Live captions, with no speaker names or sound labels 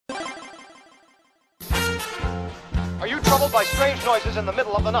troubled by strange noises in the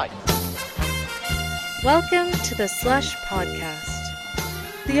middle of the night. Welcome to the SLUSH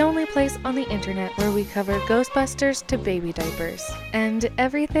podcast, the only place on the internet where we cover Ghostbusters to baby diapers and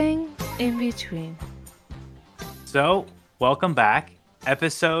everything in between. So, welcome back.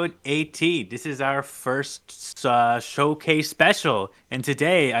 Episode 18. This is our first showcase special. And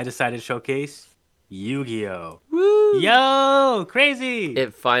today I decided to showcase Yu-Gi-Oh! Woo! Yo! Crazy!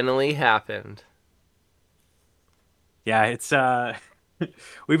 It finally happened. Yeah, it's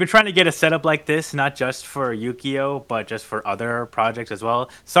we've been trying to get a setup like this, not just for Yu-Gi-Oh, but just for other projects as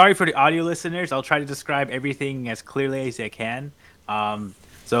well. Sorry for the audio listeners. I'll try to describe everything as clearly as I can.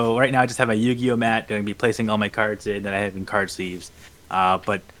 So right now I just have a Yu-Gi-Oh mat. Going to be placing all my cards in that I have in card sleeves.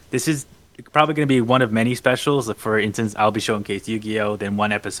 But this is probably going to be one of many specials. Like, for instance, I'll be showcasing Yu-Gi-Oh. Then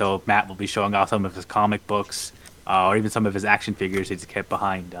one episode, Matt will be showing off some of his comic books, or even some of his action figures he's kept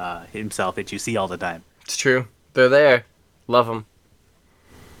behind himself that you see all the time. It's true. They're there. Love them.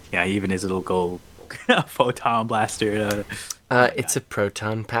 Yeah, even his little gold photon blaster. It's a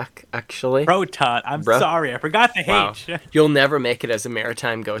proton pack, actually. Proton. I'm Bruh. sorry, I forgot the Wow. H. You'll never make it as a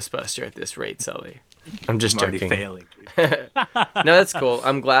maritime Ghostbuster at this rate, Sully. I'm just I'm already joking. failing. No, that's cool.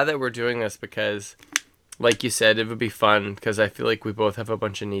 I'm glad that we're doing this because, like you said, it would be fun because I feel like we both have a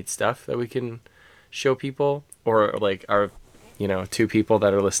bunch of neat stuff that we can show people, or like our, two people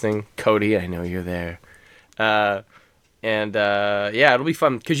that are listening. Cody, I know you're there. Yeah, it'll be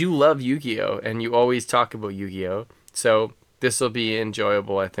fun because you love Yu-Gi-Oh! And you always talk about Yu-Gi-Oh! So this will be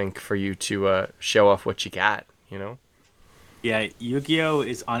enjoyable, I think, for you to show off what you got, Yeah, Yu-Gi-Oh!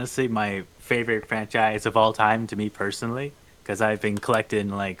 Is honestly my favorite franchise of all time to me personally, because I've been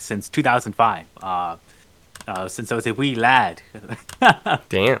collecting since 2005, since I was a wee lad.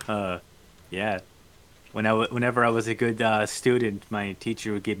 Damn. Yeah. Whenever I was a good student, my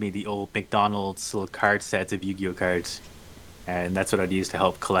teacher would give me the old McDonald's little card sets of Yu-Gi-Oh cards, and that's what I'd use to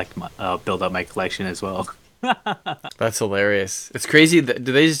help build up my collection as well. That's hilarious. It's crazy.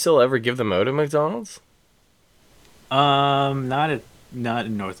 Do they still ever give them out at McDonald's? Not in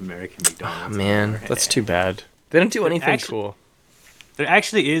North American McDonald's. Oh, man, that's too bad. They don't do anything cool. There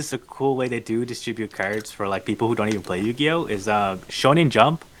actually is a cool way they do distribute cards for people who don't even play Yu-Gi-Oh! Is Shonen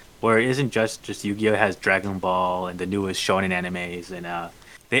Jump, where it isn't just Yu-Gi-Oh! It has Dragon Ball and the newest Shonen animes, and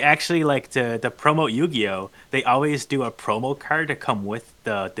they actually to promote Yu-Gi-Oh! They always do a promo card to come with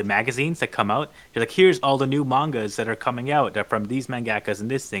the magazines that come out. They're like, here's all the new mangas that are coming out from these mangakas and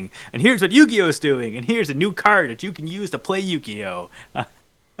this thing, and here's what Yu-Gi-Oh! Is doing, and here's a new card that you can use to play Yu-Gi-Oh!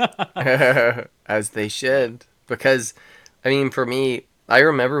 As they should. Because, for me, I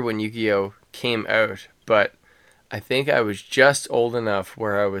remember when Yu-Gi-Oh! Came out, but I think I was just old enough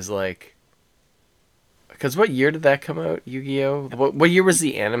where I was like... Because what year did that come out, Yu-Gi-Oh? What year was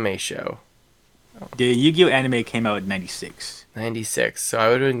the anime show? The Yu-Gi-Oh! Anime came out in 96. 96. So I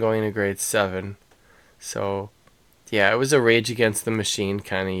would have been going to grade 7. So, yeah, it was a Rage Against the Machine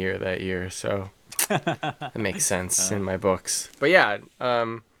kind of year that year. So, that makes sense in my books. But yeah,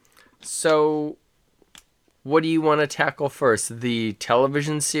 so what do you want to tackle first? The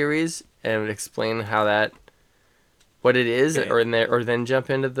television series and explain what it is, Okay. or then jump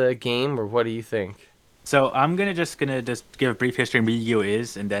into the game, or what do you think? So I'm gonna just give a brief history of what Yu-Gi-Oh!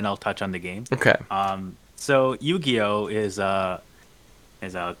 Is, and then I'll touch on the game. Okay. So Yu-Gi-Oh! Is a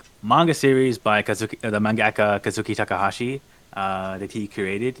manga series by the mangaka Kazuki Takahashi that he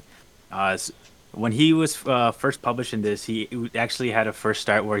created. When he was first publishing this, he actually had a first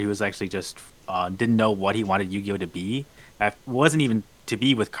start where he was actually just didn't know what he wanted Yu-Gi-Oh! To be. It wasn't even to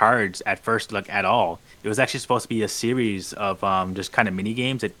be with cards at first, at all. It was actually supposed to be a series of just kind of mini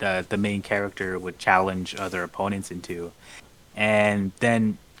games that the main character would challenge other opponents into, and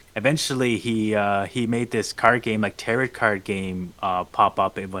then eventually he made this card game, tarot card game, pop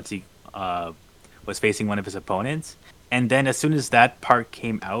up once he was facing one of his opponents. And then as soon as that part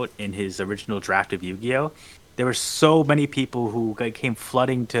came out in his original draft of Yu-Gi-Oh!, there were so many people who came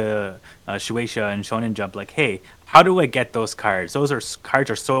flooding to Shueisha and Shonen Jump hey, how do I get those cards?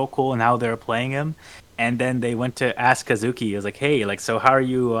 Cards are so cool and how they're playing them. And then they went to ask Kazuki. He was like, hey, so how are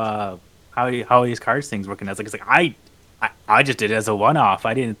you, how are these cards things working? I was like, I just did it as a one-off.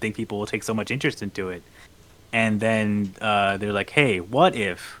 I didn't think people would take so much interest into it. And then they're like, hey, what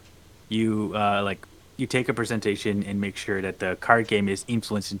if you you take a presentation and make sure that the card game is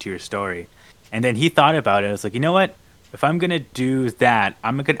influenced into your story? And then he thought about it. I was like, you know what? If I'm gonna do that,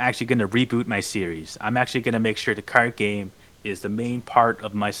 I'm actually gonna reboot my series. I'm actually gonna make sure the card game is the main part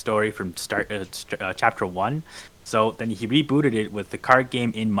of my story from chapter 1. So then he rebooted it with the card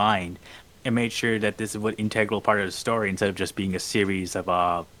game in mind, and made sure that this is an integral part of the story instead of just being a series of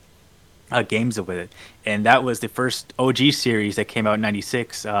games with it, and that was the first OG series that came out in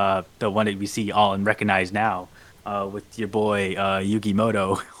 '96. The one that we see all and recognize now, with your boy Yugi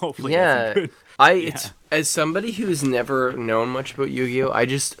Moto. Hopefully, that's Yeah, good. Yeah. it's as somebody who's never known much about Yu-Gi-Oh,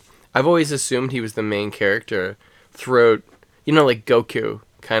 I've always assumed he was the main character throughout, like Goku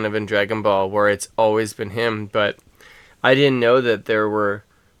kind of in Dragon Ball, where it's always been him, but I didn't know that there were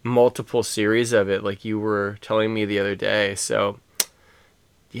multiple series of it, like you were telling me the other day. So,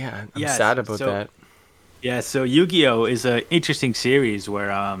 yeah, I'm Yes, sad about so that. yeah, so Yu-Gi-Oh is an interesting series where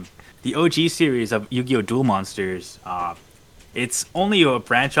the OG series of Yu-Gi-Oh! Duel Monsters, it's only a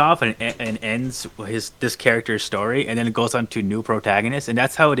branch off and ends this character's story, and then it goes on to new protagonists, and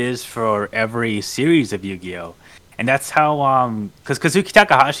that's how it is for every series of Yu-Gi-Oh! And that's how because Kazuki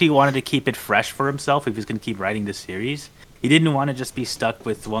Takahashi wanted to keep it fresh for himself if he was going to keep writing this series. He didn't want to just be stuck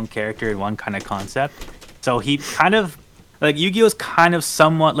with one character and one kind of concept. So he kind of like Yu-Gi-Oh is kind of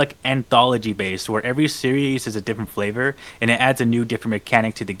somewhat like anthology based, where every series is a different flavor and it adds a new different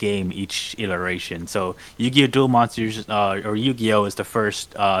mechanic to the game each iteration. So Yu-Gi-Oh Duel Monsters or Yu-Gi-Oh is the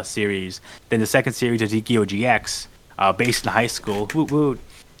first series. Then the second series is Yu-Gi-Oh GX, based in high school. Woot woot.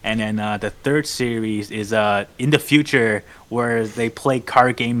 And then the third series is in the future where they play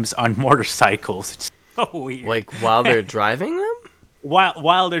card games on motorcycles. It's so weird. Like while they're driving them?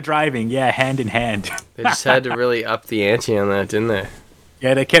 While they're driving, yeah, hand in hand. They just had to really up the ante on that, didn't they?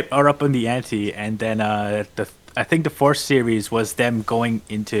 Yeah, they kept up on the ante, and then I think the fourth series was them going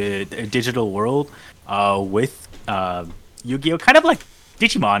into a digital world with Yu-Gi-Oh, kind of like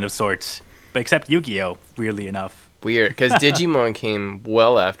Digimon of sorts, but except Yu-Gi-Oh, weirdly enough. Weird, because Digimon came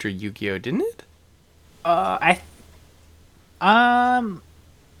well after Yu-Gi-Oh, didn't it? I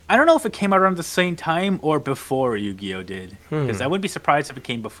I don't know if it came out around the same time or before Yu-Gi-Oh did, because I wouldn't be surprised if it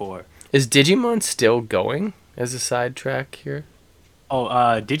came before. Is Digimon still going as a sidetrack here? Oh,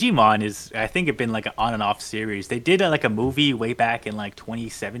 Digimon is, I think, it's been like an on and off series. They did like a movie way back in like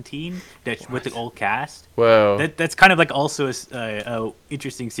 2017 that with the old cast. Whoa. That's kind of like also a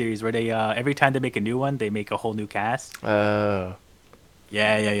interesting series where they every time they make a new one, they make a whole new cast. Oh.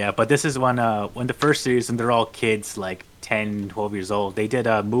 Yeah. But this is when the first series, and they're all kids like 10, 12 years old. They did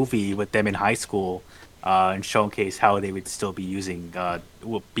a movie with them in high school and showcase how they would still be using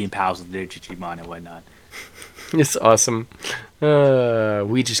being pals with their Digimon and whatnot. It's awesome.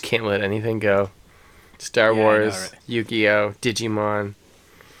 We just can't let anything go. Star Wars, right? Yu-Gi-Oh, Digimon,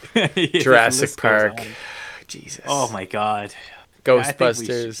 Yeah, the Jurassic list goes Park. on. Jesus. Oh my god.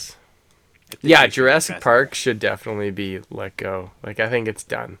 Ghostbusters. Yeah, Jurassic Park should definitely be let go. Like, I think it's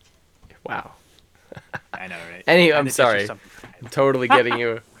done. Wow. I know, right? Anyway, I'm And it's sorry. just I'm totally getting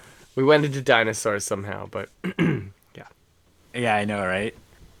you. We went into dinosaurs somehow, but yeah. Yeah, I know, right?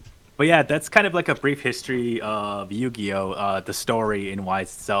 But yeah, that's kind of like a brief history of Yu-Gi-Oh! The story and why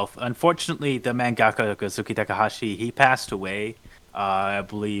itself. Unfortunately, the mangaka Kazuki Takahashi, he passed away, I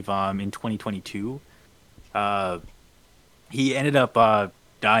believe, in 2022. He ended up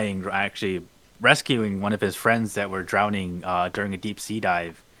dying, actually rescuing one of his friends that were drowning during a deep sea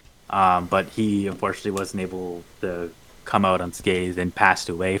dive. But he unfortunately wasn't able to come out unscathed and passed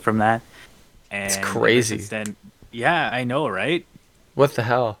away from that. And It's crazy. since then, yeah, I know, right? What the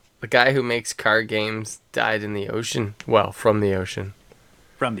hell? The guy who makes card games died in the ocean. Well, from the ocean.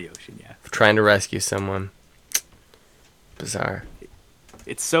 From the ocean, yeah. Trying to rescue someone. Bizarre.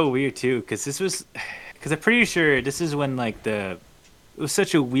 It's so weird too, because I'm pretty sure this is when it was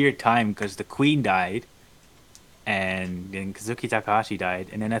such a weird time because the queen died, and then Kazuki Takahashi died,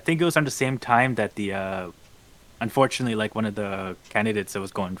 and then I think it was on the same time that unfortunately, like one of the candidates that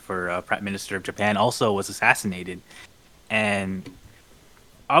was going for Prime Minister of Japan also was assassinated, and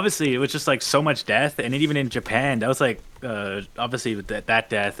obviously it was just like so much death, and then even in Japan that was like obviously with that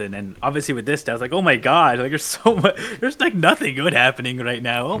death, and then obviously with this death, I was like, oh my god, like there's so much, there's like nothing good happening right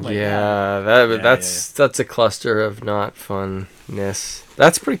now. Oh my god. That's a cluster of not funness.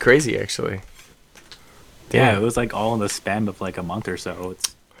 That's pretty crazy, actually. Yeah, Damn. it was like all in the span of like a month or so.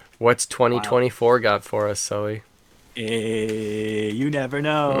 What's 2024 got for us, Sully? You never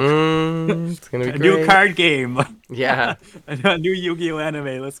know. It's gonna be A great. new card game. Yeah, A new Yu-Gi-Oh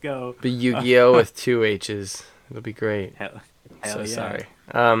anime. Let's go. the Yu-Gi-Oh with 2 H's. It'll be great. Hell So yeah. sorry.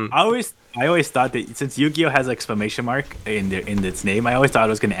 I always thought that since Yu-Gi-Oh has an exclamation mark in its name, I always thought it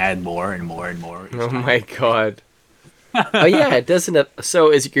was gonna add more and more and more. Oh my god. Oh yeah, it doesn't. So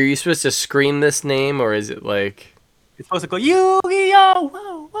are you supposed to scream this name, or is it like? It's supposed to go Yu-Gi-Oh!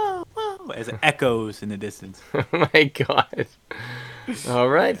 Whoa, whoa, whoa, as it echoes in the distance. Oh my god. All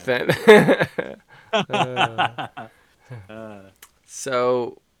right then.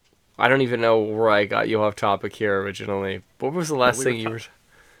 So, I don't even know where I got you off topic here originally. What was the last We thing were you were?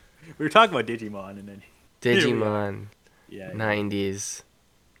 We were talking about Digimon, and then Digimon, yeah. 90s.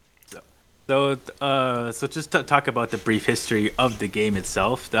 So just to talk about the brief history of the game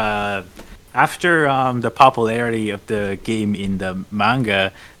itself. After the popularity of the game in the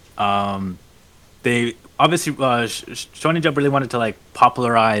manga, they obviously Shonen Jump really wanted to like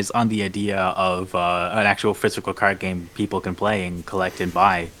popularize on the idea of an actual physical card game people can play and collect and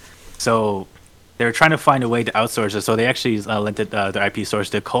buy. So they were trying to find a way to outsource it. So they actually lent their IP source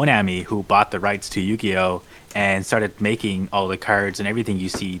to Konami, who bought the rights to Yu-Gi-Oh and started making all the cards and everything you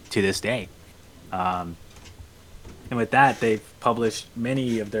see to this day. And with that, they've published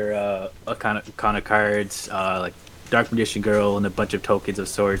many of their Akana cards, like Dark Magician Girl and a bunch of tokens of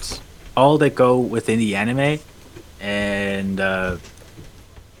sorts, all that go within the anime, and to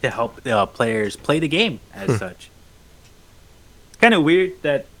help players play the game as such. Kind of weird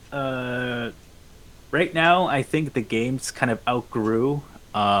that right now I think the games kind of outgrew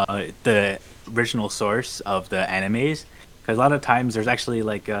the original source of the animes, because a lot of times there's actually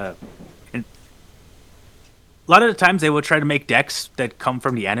like a lot of the times they will try to make decks that come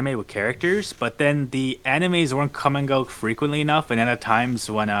from the anime with characters, but then the animes weren't coming out frequently enough, and then at times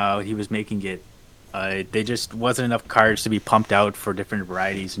when he was making it, they just wasn't enough cards to be pumped out for different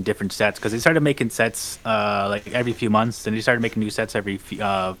varieties and different sets, because they started making sets like every few months, and they started making new sets every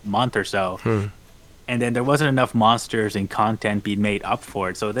month or so. And then there wasn't enough monsters and content being made up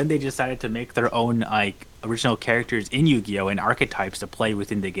for it, so then they decided to make their own like original characters in Yu-Gi-Oh! And archetypes to play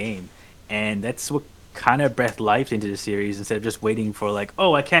within the game, and that's what kind of breathed life into the series, instead of just waiting for like,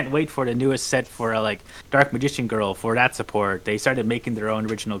 oh, I can't wait for the newest set for like Dark Magician Girl for that support. They started making their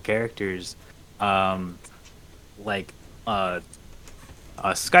own original characters, like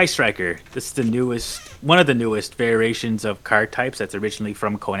Sky Striker. This is the newest, one of the newest variations of card types that's originally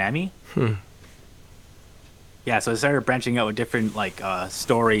from Konami. Yeah, so they started branching out with different like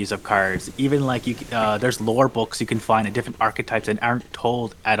stories of cards. Even like there's lore books you can find in different archetypes that aren't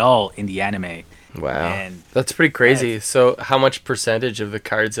told at all in the anime. Wow, And that's pretty crazy. So how much percentage of the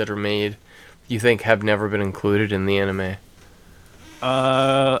cards that are made you think have never been included in the anime?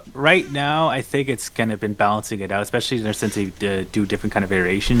 Right now, I think it's kind of been balancing it out, especially since they do different kind of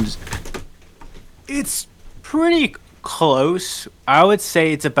variations. It's pretty close. I would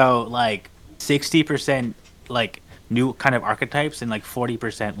say it's about like 60% like new kind of archetypes and like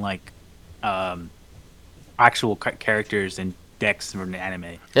 40% like actual characters and decks from the anime.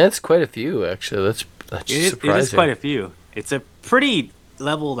 Yeah, that's quite a few actually. That's surprising. It is quite a few. It's a pretty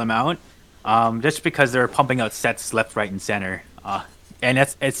leveled amount, just because they're pumping out sets left, right, and center. And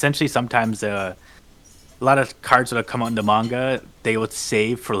that's essentially sometimes a lot of cards that come out in the manga they would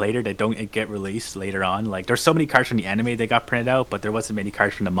save for later that don't get released later on. Like there's so many cards from the anime that got printed out, but there wasn't many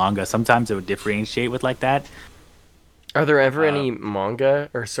cards from the manga. Sometimes it would differentiate with like that. Are there ever any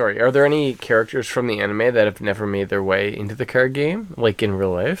are there any characters from the anime that have never made their way into the card game, like in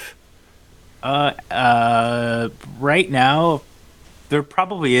real life? Right now, there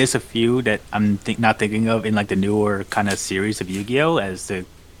probably is a few that I'm not thinking of in like the newer kind of series of Yu-Gi-Oh! As the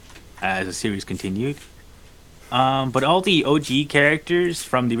series continued. But all the OG characters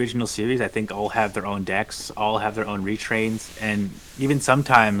from the original series, I think, all have their own decks, all have their own retrains, and even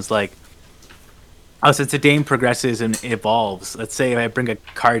sometimes like. Since the game progresses and evolves, let's say if I bring a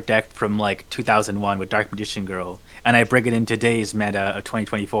card deck from like 2001 with Dark Magician Girl, and I bring it in today's meta of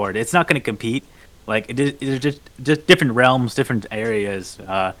 2024, it's not going to compete. Like it's just different realms, different areas.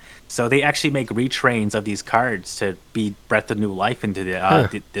 So they actually make retrains of these cards to be breath of new life into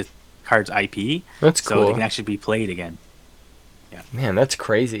the card's IP. That's cool. So they can actually be played again. Yeah. Man, that's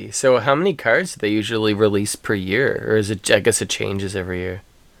crazy. So how many cards do they usually release per year, or is it? I guess it changes every year.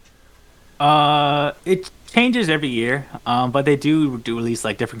 It changes every year, but they do release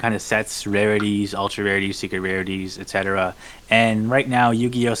like different kind of sets, rarities, ultra rarities, secret rarities, etc. And right now,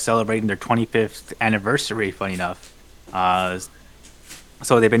 Yu-Gi-Oh! Celebrating their 25th anniversary. Funny enough,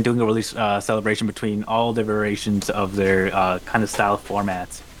 so they've been doing a release celebration between all the variations of their kind of style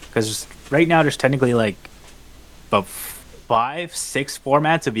formats. Because right now, there's technically like about 5-6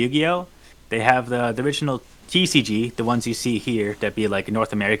 formats of Yu-Gi-Oh! They have the original TCG, the ones you see here, that'd be like a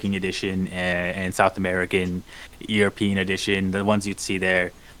North American edition and South American, European edition, the ones you'd see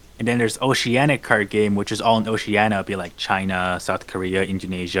there. And then there's Oceanic card game, which is all in Oceania, it'd be like China, South Korea,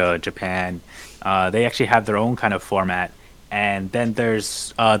 Indonesia, Japan. They actually have their own kind of format. And then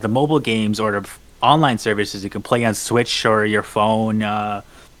there's the mobile games or the online services you can play on Switch or your phone,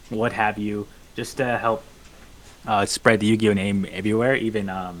 what have you, just to help spread the Yu-Gi-Oh! Name everywhere. Even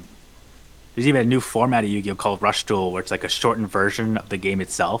there's even a new format of Yu-Gi-Oh! Called Rush Duel, where it's like a shortened version of the game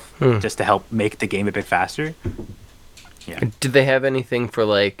itself, just to help make the game a bit faster. Yeah. Did they have anything for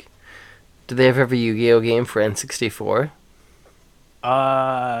like Do they ever have a Yu-Gi-Oh game for N64?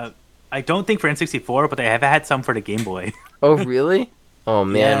 I don't think for N64, but they have had some for the Game Boy. Oh, really? Oh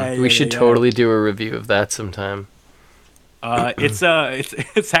man, Yeah, we yeah, should yeah. totally do a review of that sometime. It's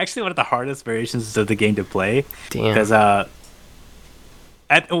actually one of the hardest variations of the game to play Damn. because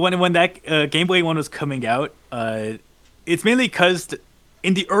when that Game Boy one was coming out, it's mainly because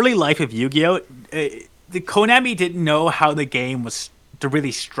in the early life of Yu-Gi-Oh, the Konami didn't know how the game was to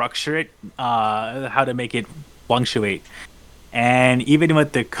really structure it, how to make it punctuate. And even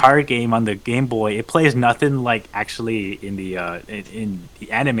with the card game on the Game Boy, it plays nothing like actually in the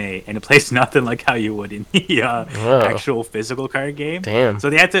anime, and it plays nothing like how you would in the actual physical card game. Damn. So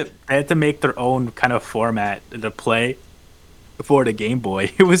they had to make their own kind of format to play for the Game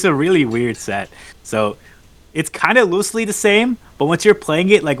Boy. It was a really weird set. So it's kind of loosely the same, but once you're playing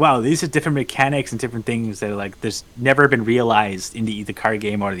it, like, wow, these are different mechanics and different things that are like there's never been realized in the card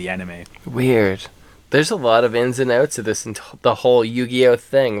game or the anime. Weird. There's a lot of ins and outs of this and the whole Yu-Gi-Oh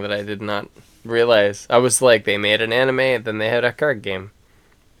thing that I did not realize. I was like, they made an anime and then they had a card game.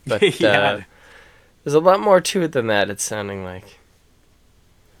 But Yeah. there's a lot more to it than that, it's sounding like.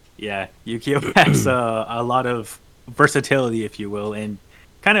 Yeah, Yu-Gi-Oh has a lot of versatility, if you will, and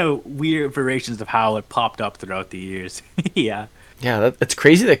kind of weird variations of how it popped up throughout the years. Yeah. Yeah, it's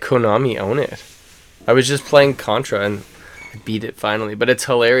crazy that Konami own it. I was just playing Contra and I beat it finally, but it's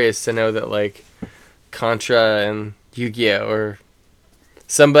hilarious to know that like Contra and Yu-Gi-Oh or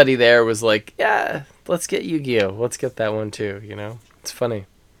somebody there was like, yeah, let's get Yu-Gi-Oh, let's get that one too, you know? It's funny.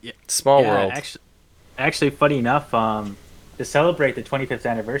 Yeah. Small world. Actually, funny enough, to celebrate the 25th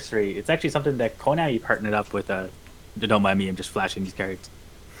anniversary, it's actually something that Konami partnered up with. Don't mind me, I'm just flashing these cards.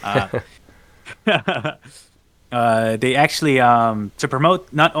 They actually, to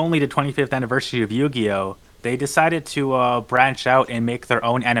promote not only the 25th anniversary of Yu-Gi-Oh, they decided to branch out and make their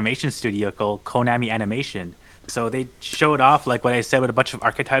own animation studio called Konami Animation. So they showed off, like what I said, with a bunch of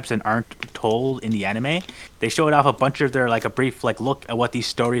archetypes that aren't told in the anime. They showed off a bunch of their, like, a brief, like, look at what these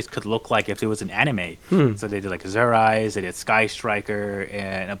stories could look like if it was an anime. So they did, like, Azure Eyes, they did Sky Striker,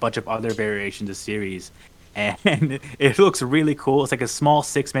 and a bunch of other variations of series. And it looks really cool. It's like a small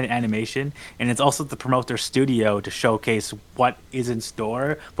 6-minute animation, and it's also to promote their studio to showcase what is in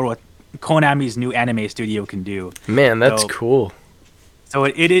store for what Konami's new anime studio can do. Man, that's cool. So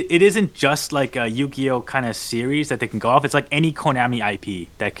it isn't just like a Yu-Gi-Oh kind of series that they can go off. It's like any Konami IP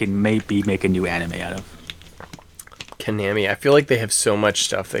that can maybe make a new anime out of. Konami, I feel like they have so much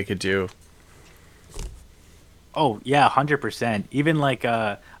stuff they could do. Oh yeah, 100%. Even like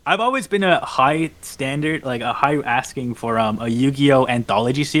I've always been a high standard, like a high asking for a Yu-Gi-Oh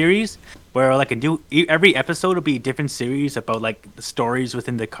anthology series where like every episode will be a different series about like the stories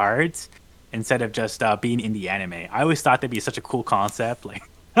within the cards instead of just being in the anime. I always thought that'd be such a cool concept. Like,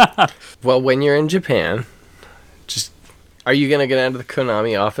 well, when you're in Japan, are you gonna get out of the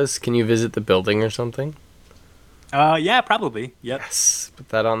Konami office? Can you visit the building or something? Yeah, probably. Yep. Yes, put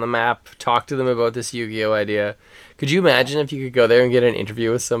that on the map. Talk to them about this Yu-Gi-Oh idea. Could you imagine if you could go there and get an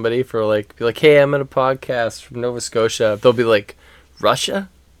interview with somebody for like, be like, hey, I'm in a podcast from Nova Scotia. They'll be like, Russia?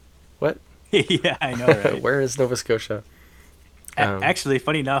 What? Yeah, I know, right? Where is Nova Scotia? Actually,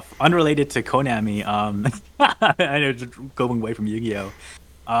 funny enough, unrelated to Konami, I know, just going away from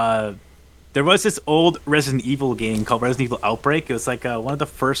Yu-Gi-Oh. There was this old Resident Evil game called Resident Evil Outbreak. It was like one of the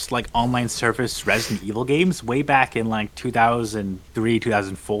first like online service Resident Evil games way back in like 2003,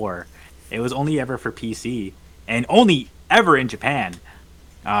 2004. It was only ever for PC and only ever in Japan,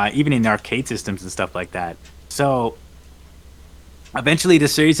 even in arcade systems and stuff like that. So eventually the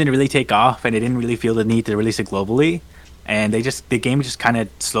series didn't really take off and they didn't really feel the need to release it globally. And the game just kind of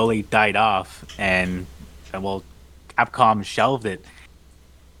slowly died off and well, Capcom shelved it.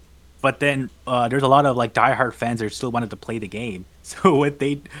 But then there's a lot of like diehard fans that still wanted to play the game. So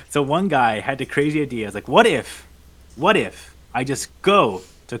one guy had the crazy idea. It's like, what if I just go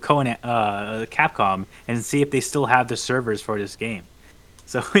to Capcom and see if they still have the servers for this game?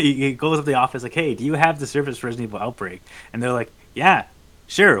 So he goes up to the office like, hey, do you have the servers for Resident Evil Outbreak? And they're like, yeah,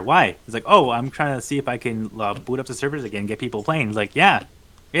 sure. Why? He's like, oh, I'm trying to see if I can boot up the servers again and get people playing. He's like, yeah,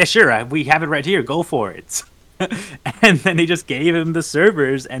 sure. We have it right here. Go for it. And then they just gave him the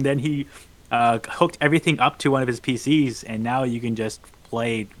servers, and then he hooked everything up to one of his PCs, and now you can just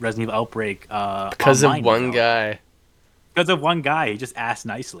play Resident Evil Outbreak because online, of one guy. Because of one guy, he just asked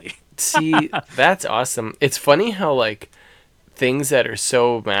nicely. See, that's awesome. It's funny how like things that are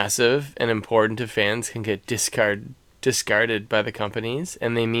so massive and important to fans can get discarded by the companies,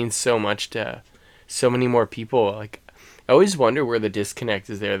 and they mean so much to so many more people. Like, I always wonder where the disconnect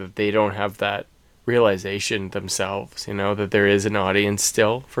is there, that they don't have that realization themselves, that there is an audience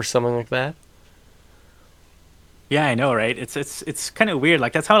still for something like that. Yeah, I know, right? It's kind of weird.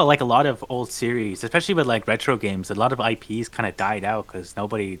 Like that's how like a lot of old series, especially with like retro games, a lot of IPs kind of died out because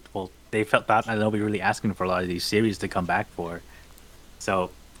they felt that nobody really asking for a lot of these series to come back for.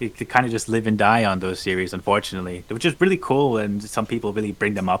 So it kind of just live and die on those series, unfortunately, which is really cool. And some people really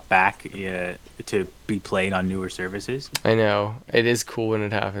bring them up back to be played on newer services. I know. It is cool when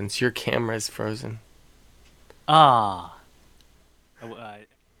it happens. Your camera is frozen. Ah.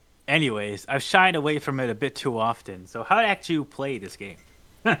 Anyways, I've shied away from it a bit too often. So how did you play this game?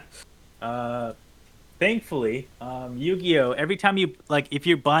 Thankfully, Yu-Gi-Oh! Every time you if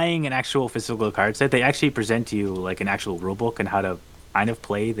you're buying an actual physical card set, they actually present to you like an actual rulebook and how to kind of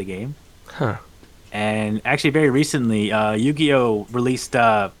play the game. Huh. And actually, very recently, Yu-Gi-Oh! Released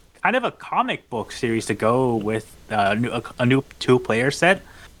kind of a comic book series to go with a new two-player set,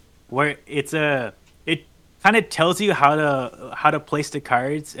 where it kind of tells you how to place the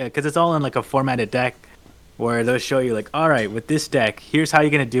cards because it's all in like a formatted deck where they'll show you like, all right, with this deck, here's how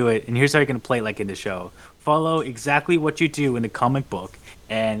you're gonna do it, and here's how you're gonna play it like in the show. Follow exactly what you do in the comic book,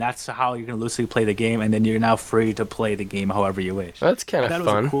 and that's how you're gonna loosely play the game, and then you're now free to play the game however you wish. That's kind of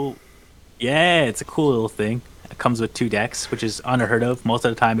fun. Yeah, it's a cool little thing. It comes with 2 decks, which is unheard of. Most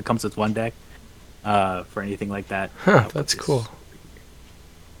of the time, it comes with 1 deck for anything like that. Huh, that's cool.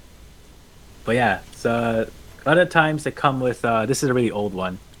 But yeah, so a lot of times they come with this is a really old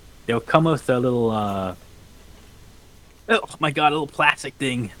one. They'll come with a little oh my god, a little plastic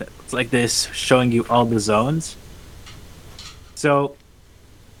thing that's like this, showing you all the zones. So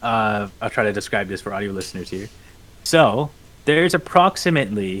I'll try to describe this for audio listeners here. So there's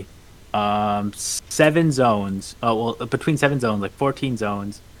approximately 7 zones. Oh well, between 7 zones, like 14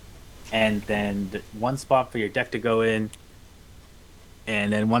 zones, and then 1 spot for your deck to go in.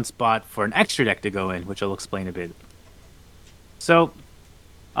 And then 1 spot for an extra deck to go in, which I'll explain a bit. So,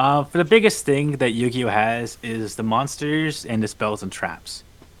 for the biggest thing that Yu-Gi-Oh! Has is the monsters and the spells and traps.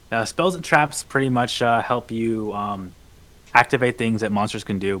 Now, spells and traps pretty much help you activate things that monsters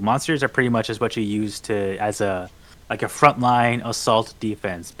can do. Monsters are pretty much as what you use as a frontline assault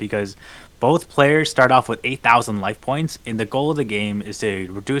defense, because both players start off with 8,000 life points, and the goal of the game is to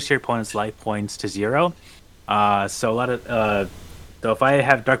reduce your opponent's life points to 0. So if I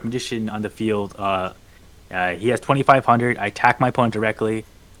have Dark Magician on the field, he has 2,500. I attack my opponent directly.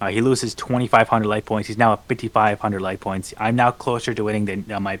 He loses 2,500 life points. He's now at 5,500 life points. I'm now closer to winning than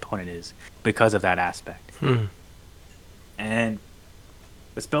my opponent is because of that aspect. And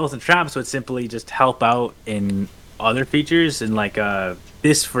the spells and traps would simply just help out in other features. And like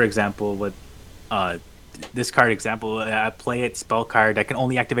this, for example, with this card example, I play it spell card that can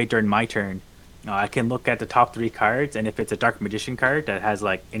only activate during my turn. I can look at the top 3 cards, and if it's a Dark Magician card that has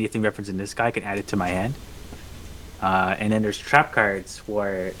like anything referencing this guy, I can add it to my hand. And then there's trap cards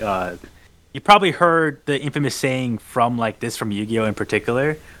where you probably heard the infamous saying from Yu-Gi-Oh! In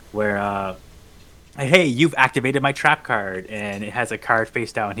particular, where hey, you've activated my trap card, and it has a card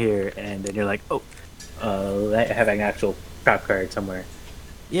face down here, and then you're like, oh, I have an actual trap card somewhere.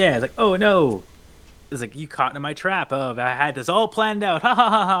 Yeah, it's like, oh no. It's like, you caught in my trap. Oh, I had this all planned out. Ha ha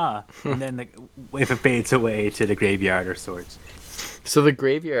ha ha. And then if it fades away to the graveyard or sorts. So the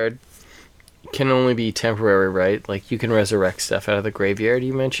graveyard can only be temporary, right? Like you can resurrect stuff out of the graveyard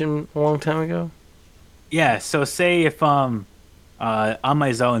you mentioned a long time ago? Yeah, so say if on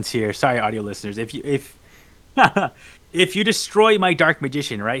my zones here, sorry audio listeners, if you destroy my Dark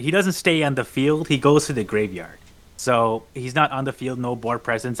Magician, right? He doesn't stay on the field, he goes to the graveyard. So he's not on the field, no board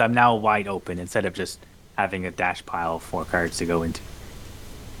presence. I'm now wide open instead of just having a dash pile of 4 cards to go into.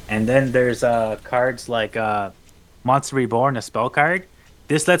 And then there's cards like Monster Reborn, a spell card.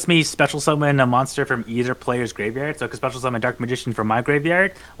 This lets me special summon a monster from either player's graveyard. So I can special summon Dark Magician from my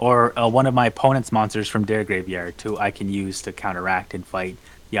graveyard, or one of my opponent's monsters from their graveyard I can use to counteract and fight,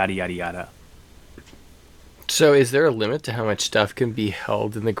 yada yada yada. So is there a limit to how much stuff can be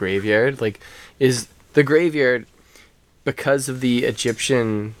held in the graveyard? Like, is the graveyard, because of the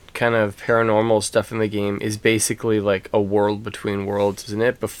Egyptian kind of paranormal stuff in the game, is basically like a world between worlds, isn't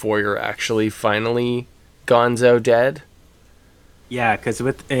it? Before you're actually finally gonzo dead? Yeah, because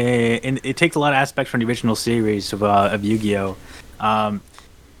it takes a lot of aspects from the original series of Yu-Gi-Oh!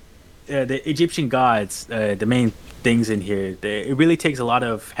 The Egyptian gods, the main things in here, it really takes a lot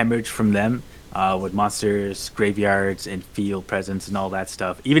of hemorrhage from them, with monsters, graveyards, and field presence and all that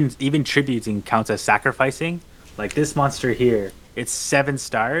stuff. Even tributing counts as sacrificing. Like this monster here, it's 7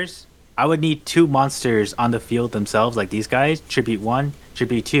 stars. I would need 2 monsters on the field themselves, like these guys, tribute 1,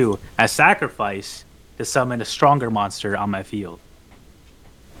 tribute 2, as sacrifice to summon a stronger monster on my field.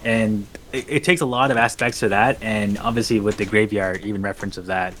 and it takes a lot of aspects to that, and obviously with the graveyard, even reference of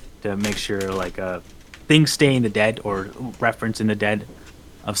that to make sure like things stay in the dead or reference in the dead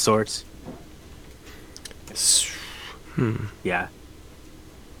of sorts. Yeah.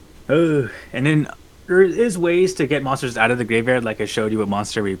 Oh, and then there is ways to get monsters out of the graveyard, like I showed you with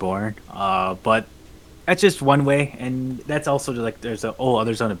Monster Reborn. But that's just one way, and that's also like there's a whole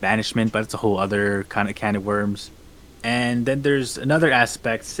other zone of banishment, but it's a whole other kind of can of worms. And then there's another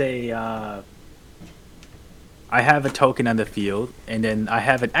aspect. Say I have a token on the field, and then I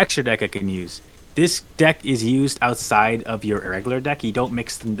have an extra deck I can use. This deck is used outside of your regular deck. You don't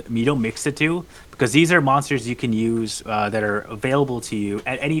mix them. You don't mix the two because these are monsters you can use that are available to you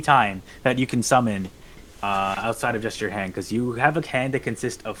at any time that you can summon outside of just your hand. Because you have a hand that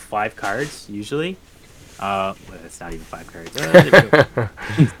consists of 5 cards usually. Well, it's not even 5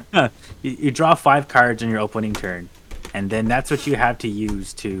 cards. You draw 5 cards on your opening turn, and then that's what you have to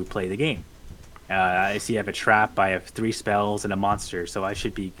use to play the game. I see I have a trap, I have 3 spells, and a monster, so I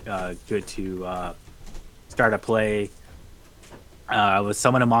should be good to start a play. I would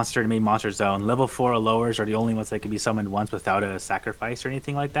summon a monster in the main monster zone. Level 4 or lowers are the only ones that can be summoned once without a sacrifice or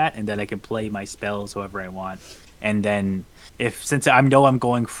anything like that, and then I can play my spells however I want. And then, since I know I'm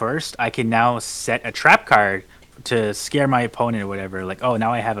going first, I can now set a trap card to scare my opponent or whatever. Like, oh,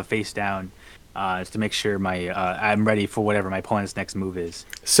 now I have a face down. To make sure I'm ready for whatever my opponent's next move is.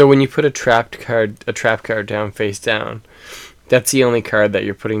 So when you put a trap card down face down, that's the only card that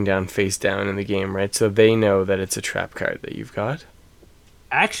you're putting down face down in the game, right? So they know that it's a trap card that you've got.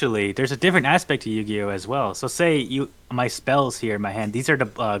 Actually, there's a different aspect to Yu-Gi-Oh as well. So say my spells here in my hand, these are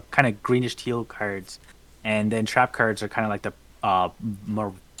the kind of greenish teal cards, and then trap cards are kind of like the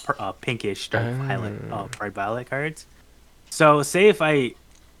more pinkish bright violet cards. So say if I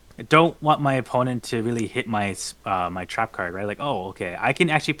don't want my opponent to really hit my my trap card, right? Like, oh, okay, I can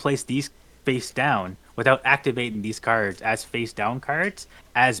actually place these face down without activating these cards as face down cards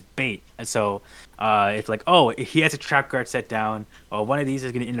as bait. And so it's like, oh, he has a trap card set down. Oh, one of these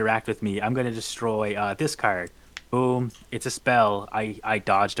is going to interact with me. I'm going to destroy this card. Boom, it's a spell. I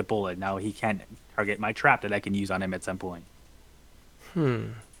dodged a bullet. Now he can't target my trap that I can use on him at some point.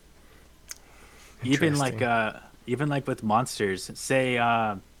 Even like with monsters, say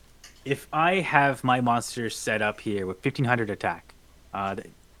if I have my monsters set up here with 1500 attack,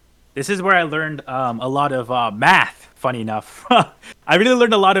 this is where I learned a lot of math. Funny enough, I really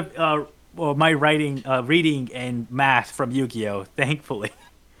learned a lot of my reading and math from Yu-Gi-Oh. Thankfully,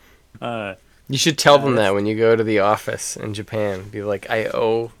 you should tell them that when you go to the office in Japan. Be like, I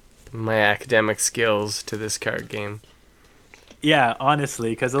owe my academic skills to this card game. Yeah,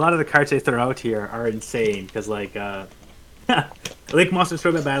 honestly, because a lot of the cards they throw out here are insane. Because like. Link monsters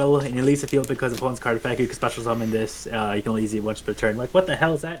throw a battle and you release the field because of opponent's card effect. You can special summon this. You can only use it once per turn. Like, what the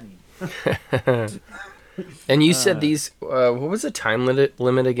hell does that mean? And you said these. What was the time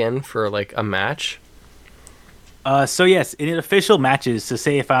limit again for like a match? So yes, in official matches. So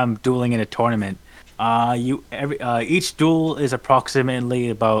say if I'm dueling in a tournament, each duel is approximately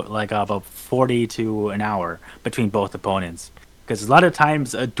about 40 to an hour between both opponents. Because a lot of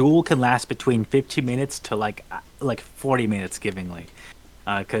times a duel can last between 15 minutes to like 40 minutes, givingly.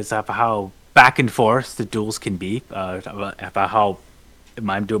 Because of how back and forth the duels can be. About how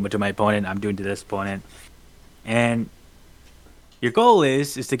I'm doing to my opponent, I'm doing to this opponent. And your goal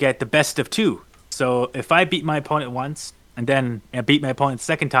is to get the best of 2. So if I beat my opponent once, and then I beat my opponent the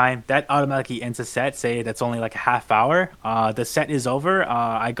second time, that automatically ends a set. Say that's only like a half hour. The set is over.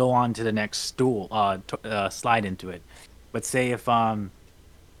 I go on to the next duel, slide into it. But say if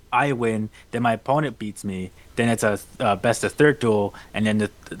I win, then my opponent beats me, then it's a best of 3rd duel, and then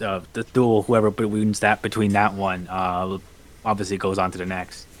the duel, whoever wins that between that one, obviously goes on to the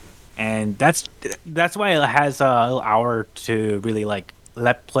next. And that's why it has a little hour to really like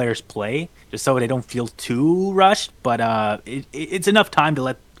let players play, just so they don't feel too rushed. But it's enough time to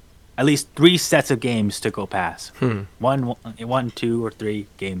let at least 3 sets of games to go past. One, 2, or 3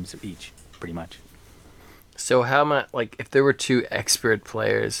 games each, pretty much. So how much, like, if there were 2 expert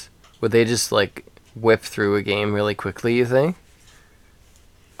players, would they just like whip through a game really quickly, you think?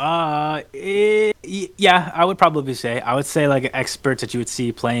 Yeah, I would probably say. I would say like experts that you would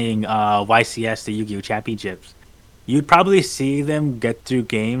see playing YCS, the Yu-Gi-Oh! Championships. You'd probably see them get through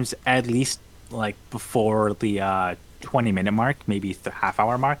games at least like before the 20-minute mark, maybe the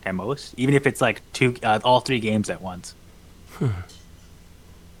half-hour mark at most. Even if it's like all 3 games at once.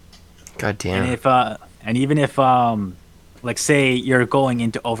 God damn. And even if like say you're going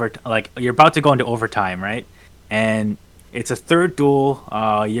into like you're about to go into overtime, right? And it's a 3rd duel.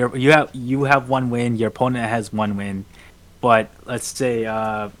 You have 1 win. Your opponent has 1 win. but let's say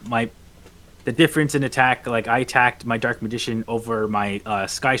the difference in attack, like I attacked my Dark Magician over my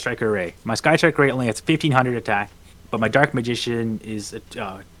Sky Striker Ray. My Sky Striker Ray only has 1500 attack, but my Dark Magician is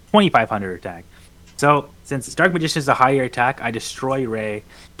 2500 attack. So since Dark Magician is a higher attack, I destroy Ray.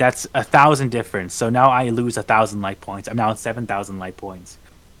 That's 1,000 difference. So now I lose 1,000 life points. I'm now at 7,000 life points.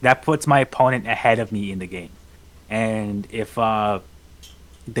 That puts my opponent ahead of me in the game. And if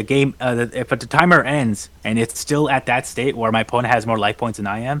if the timer ends and it's still at that state where my opponent has more life points than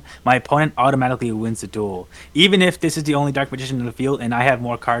I am, my opponent automatically wins the duel. Even if this is the only Dark Magician in the field and I have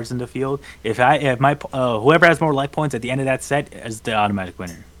more cards in the field, if my whoever has more life points at the end of that set is the automatic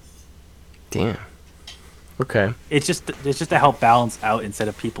winner. Damn. Okay. It's just to help balance out instead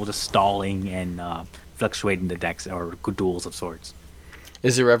of people just stalling and fluctuating the decks or duels of sorts.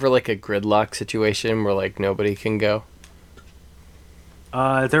 Is there ever like a gridlock situation where like nobody can go?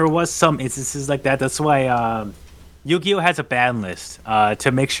 There was some instances like that. That's why Yu-Gi-Oh has a ban list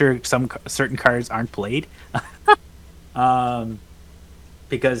to make sure certain cards aren't played.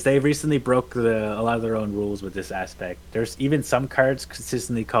 Because they recently broke a lot of their own rules with this aspect. There's even some cards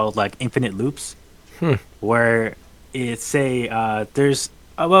consistently called like infinite loops, where it's there's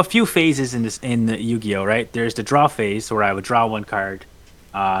a few phases in the Yu-Gi-Oh, right? There's the draw phase where I would draw one card.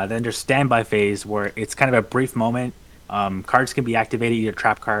 Then there's standby phase where it's kind of a brief moment. Cards can be activated, either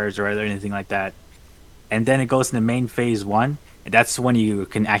trap cards or anything like that. And then it goes into main phase 1, and that's when you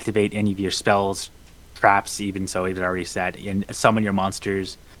can activate any of your spells, traps, even already said, and summon your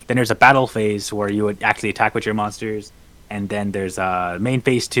monsters. Then there's a battle phase where you would actually attack with your monsters. And then there's main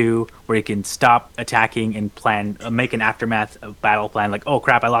phase 2 where you can stop attacking and plan, make an aftermath battle plan. Like, oh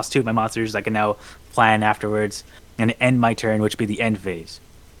crap, I lost 2 of my monsters. I can now plan afterwards and end my turn, which would be the end phase.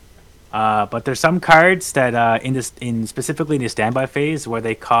 But there's some cards that specifically in the standby phase where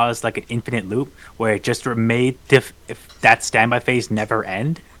they cause like an infinite loop where it just made if that standby phase never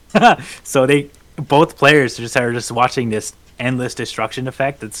end. So both players are just watching this endless destruction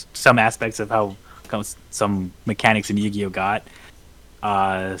effect. That's some aspects of how some mechanics in Yu-Gi-Oh got.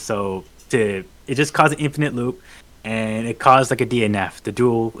 It just caused an infinite loop, and it caused like a DNF. The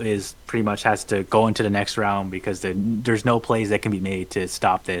duel is pretty much has to go into the next round because there's no plays that can be made to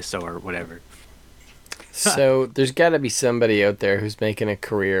stop this or whatever. So there's got to be somebody out there who's making a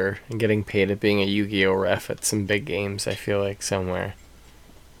career and getting paid at being a Yu-Gi-Oh ref at some big games. I feel like somewhere.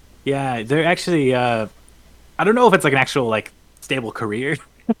 Yeah, they're actually. I don't know if it's like an actual like stable career.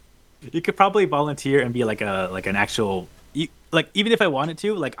 You could probably volunteer and be like an actual. Like even if I wanted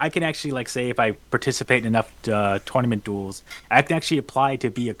to, like I can actually like say if I participate in enough tournament duels, I can actually apply to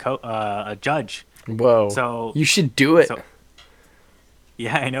be a judge. Whoa! So you should do it.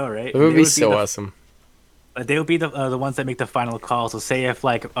 Yeah, I know, right? It would be so awesome. They would be the ones that make the final call. So say if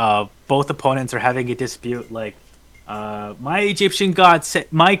like both opponents are having a dispute, like my Egyptian god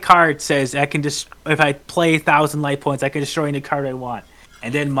my card says I can just if I play 1,000 life points, I can destroy any card I want,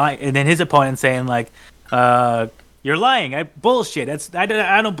 and then his opponent saying like. You're lying. Bullshit. I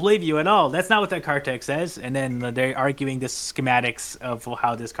don't believe you at all. That's not what that card text says. And then they're arguing the schematics of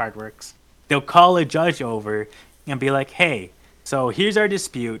how this card works. They'll call a judge over and be like, hey, so here's our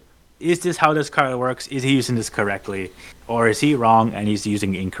dispute. Is this how this card works? Is he using this correctly? Or is he wrong and he's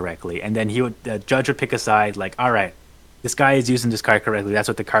using it incorrectly? And then the judge would pick a side like, all right, this guy is using this card correctly. That's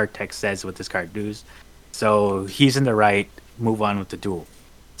what the card text says what this card does. So he's in the right. Move on with the duel.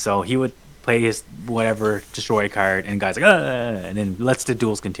 So he would play his whatever destroy card, and guys like, and then lets the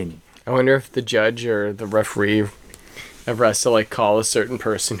duels continue. I wonder if the judge or the referee ever has to like call a certain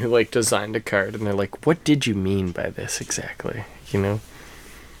person who like designed a card, and they're like, "What did you mean by this exactly?" You know.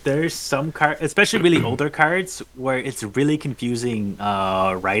 There's some cards, especially really older cards, where it's really confusing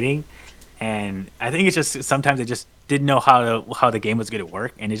writing, and I think it's just sometimes they just didn't know how the game was going to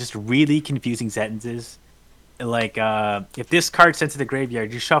work, and it's just really confusing sentences. Like if this card sent to the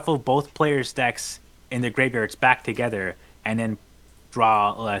graveyard, you shuffle both players' decks in the graveyards back together, and then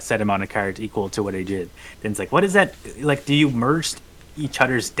draw a set amount of cards equal to what they did. Then it's like, what is that? Like, do you merge each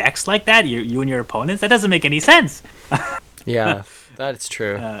other's decks like that? You and your opponents? That doesn't make any sense. Yeah, that's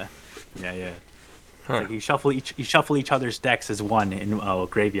true. Yeah. Huh. Like you shuffle each other's decks as one in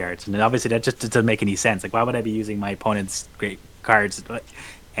graveyards, and then obviously that just doesn't make any sense. Like, why would I be using my opponent's great cards? But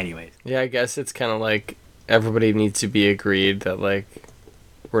anyways. Yeah, I guess it's kind of like everybody needs to be agreed that like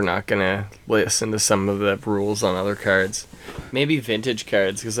we're not gonna listen to some of the rules on other cards. Maybe vintage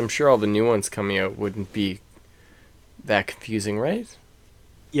cards, because I'm sure all the new ones coming out wouldn't be that confusing, right?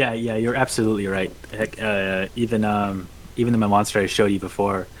 Yeah, you're absolutely right. Heck, even in my monster I showed you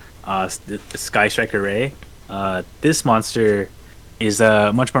before, the Sky Striker Ray, this monster is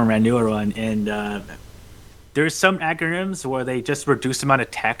a much more newer one, and there's some acronyms where they just reduce the amount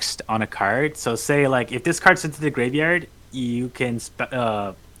of text on a card. So say like if this card's sent to the graveyard, you can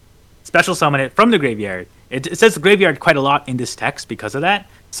special summon it from the graveyard. It says graveyard quite a lot in this text because of that.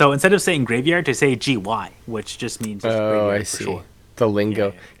 So instead of saying graveyard, to say GY, which just means just Oh, graveyard I for see. short. The lingo.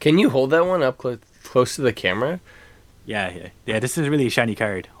 Yeah. Can you hold that one up close to the camera? Yeah. This is a really shiny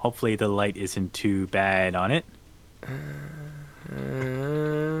card. Hopefully the light isn't too bad on it.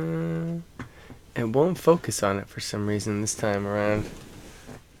 It won't focus on it for some reason this time around.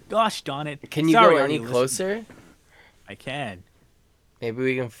 Gosh darn it! Can you Sorry, go any audio closer? listeners. I can. Maybe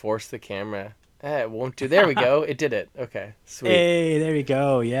we can force the camera. It won't do. There we go. It did it. Okay, sweet. Hey, there we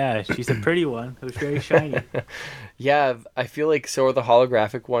go. Yeah, she's a pretty one. Who's very shiny. Yeah, I feel like so are the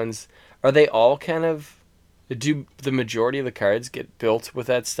holographic ones. Are they all kind of... Do the majority of the cards get built with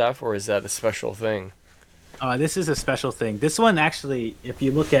that stuff, or is that a special thing? This is a special thing. This one actually, if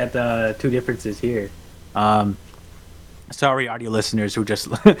you look at the two differences here, sorry, audio listeners who just,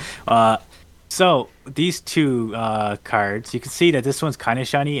 so these two cards, you can see that this one's kind of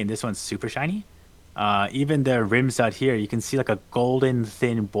shiny and this one's super shiny. Even the rims out here, you can see like a golden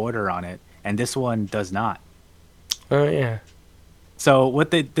thin border on it, and this one does not. Oh yeah. So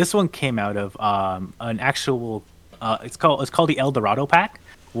this one came out of an actual, it's called the El Dorado pack,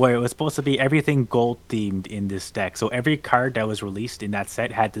 where it was supposed to be everything gold themed in this deck. So every card that was released in that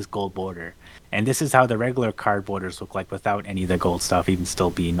set had this gold border. And this is how the regular card borders look like without any of the gold stuff, even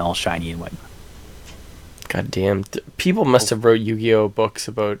still being all shiny and whatnot. God damn. People must have wrote Yu-Gi-Oh books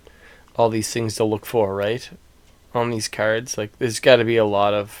about all these things to look for, right? On these cards. Like, there's got to be a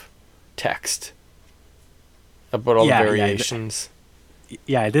lot of text about all the variations.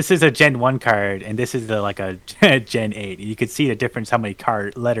 Yeah, this is a Gen 1 card, and this is a Gen 8. You can see the difference how many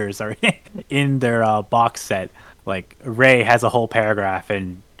card letters are in their box set. Like, Ray has a whole paragraph,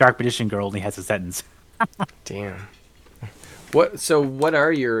 and Dark Magician Girl only has a sentence. Damn. What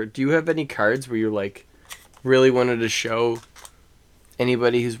are your... Do you have any cards where you, like, really wanted to show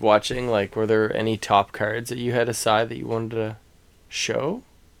anybody who's watching? Like, were there any top cards that you had aside that you wanted to show?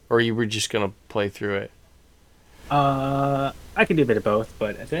 Or you were just going to play through it? I can do a bit of both,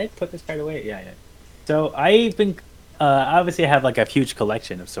 but did I put this card away? Yeah. So I've been, obviously I have like a huge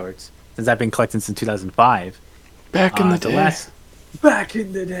collection of sorts since I've been collecting since 2005. Back in the day. Back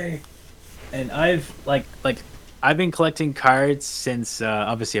in the day. And I've I've been collecting cards since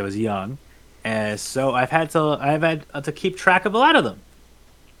obviously I was young, and so I've had to keep track of a lot of them.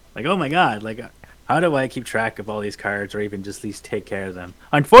 Like, oh my god, like how do I keep track of all these cards, or even just at least take care of them?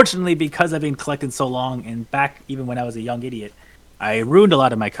 Unfortunately, because I've been collecting so long, and back even when I was a young idiot, I ruined a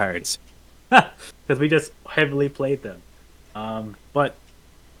lot of my cards because we just heavily played them. But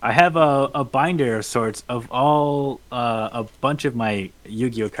I have a binder of sorts of all a bunch of my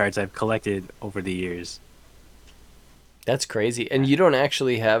Yu-Gi-Oh cards I've collected over the years. That's crazy. And you don't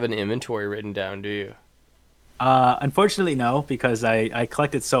actually have an inventory written down, do you? Unfortunately, no, because I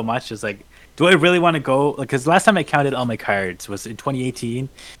collected so much. It's like, do I really want to go? Because last time I counted all my cards was in 2018,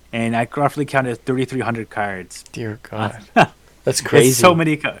 and I roughly counted 3,300 cards. Dear God, that's crazy. It's so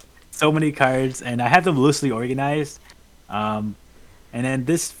many cards, and I have them loosely organized. And then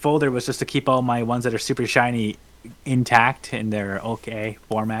this folder was just to keep all my ones that are super shiny intact in their okay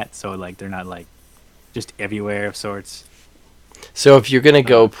format, so like they're not like just everywhere of sorts. So if you're gonna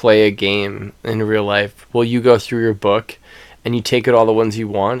go play a game in real life, will you go through your book and you take out all the ones you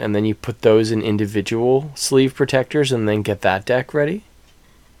want, and then you put those in individual sleeve protectors, and then get that deck ready?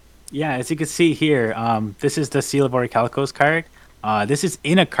 Yeah, as you can see here, this is the Seal of Orichalcos card. This is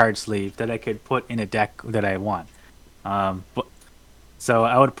in a card sleeve that I could put in a deck that I want. So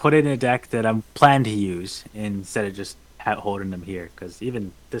I would put it in a deck that I'm planning to use instead of just holding them here. Because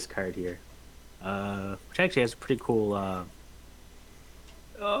even this card here, which actually has a pretty cool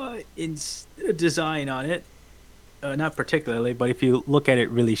design on it. Not particularly, but if you look at it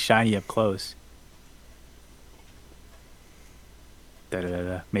really shiny up close.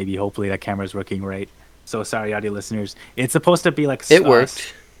 Maybe hopefully that camera's working right. So sorry, audio listeners. It's supposed to be like it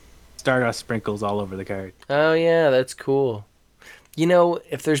worked. Stardust sprinkles all over the card. Oh yeah, that's cool. You know,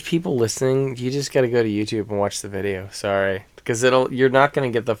 if there's people listening, you just got to go to YouTube and watch the video. Sorry, because you're not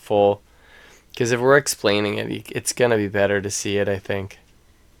gonna get the full. Because if we're explaining it, it's gonna be better to see it, I think.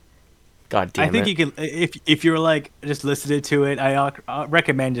 God damn it. I think you can, if you're like just listening to it, I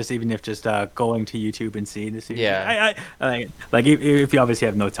recommend just even if just going to YouTube and seeing this. Yeah. I like if you obviously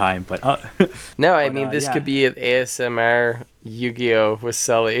have no time, but no, I mean this could be an ASMR Yu-Gi-Oh with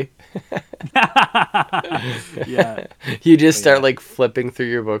Sully. Yeah. You just start like flipping through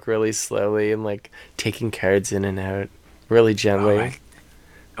your book really slowly and like taking cards in and out really gently.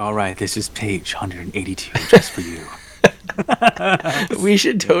 all right, this is page 182 just for you. We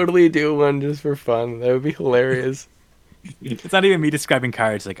should totally do one just for fun. That would be hilarious. It's not even me describing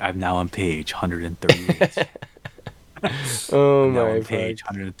cards. Like, I'm now on page 138. Oh I'm now my on page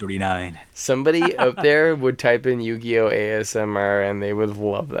god. 139. Somebody out there would type in Yu-Gi-Oh! ASMR and they would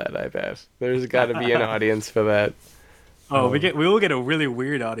love that, I bet. There's got to be an audience for that. Oh, we will get a really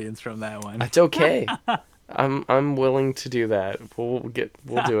weird audience from that one. That's okay. I'm willing to do that. We'll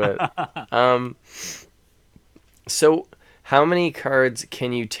do it. So how many cards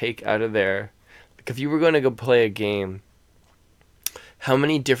can you take out of there? Like if you were going to go play a game, how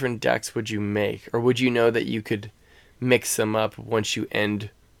many different decks would you make? Or would you know that you could mix them up once you end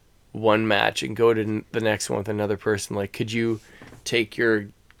one match and go to the next one with another person? Like, could you take your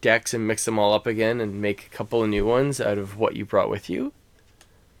decks and mix them all up again and make a couple of new ones out of what you brought with you?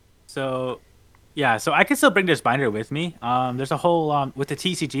 So, yeah, so I can still bring this binder with me. There's a whole with the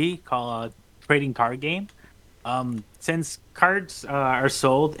TCG called Trading Card Game. Since cards are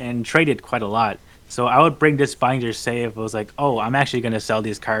sold and traded quite a lot, so I would bring this binder. Say if it was like, oh, I'm actually going to sell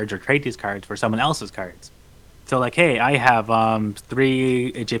these cards or trade these cards for someone else's cards. So like, hey, I have 3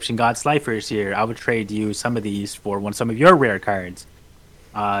 Egyptian God Sliffers here. I would trade you some of these for some of your rare cards.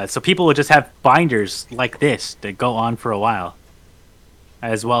 So people would just have binders like this that go on for a while,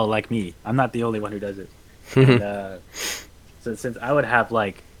 as well. Like me, I'm not the only one who does it. And, so since I would have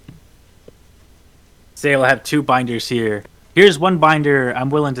like, say I'll have 2 binders here. Here's one binder I'm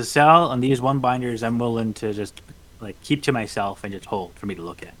willing to sell, and these one binders I'm willing to just like keep to myself and just hold for me to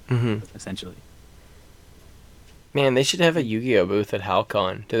look at, essentially. Man, they should have a Yu-Gi-Oh booth at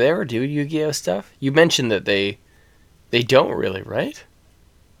HalCon. Do they ever do Yu-Gi-Oh stuff? You mentioned that they don't really, right?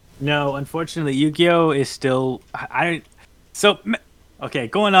 No, unfortunately, Yu-Gi-Oh is still okay.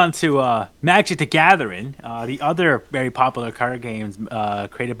 Going on to Magic the Gathering, the other very popular card games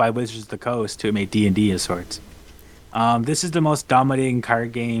created by Wizards of the Coast to make D&D of sorts. This is the most dominating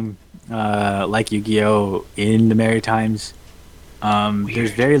card game like Yu-Gi-Oh in the Maritimes.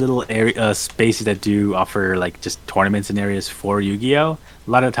 There's very little spaces that do offer like just tournaments and areas for Yu-Gi-Oh. A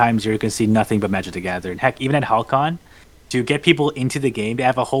lot of times you're gonna see nothing but Magic the Gathering. Heck, even at HalCon, to get people into the game, they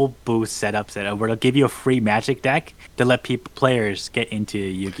have a whole booth set up where they'll give you a free Magic deck to let players get into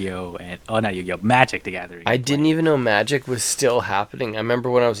Yu-Gi-Oh and not Yu-Gi-Oh, Magic the Gathering. I didn't even know Magic was still happening. I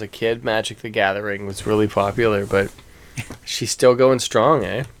remember when I was a kid, Magic the Gathering was really popular, but she's still going strong,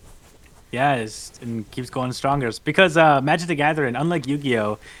 eh? Yeah, and keeps going stronger. It's because Magic the Gathering, unlike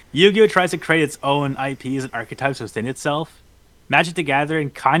Yu-Gi-Oh, Yu-Gi-Oh tries to create its own IPs and archetypes within itself. Magic the Gathering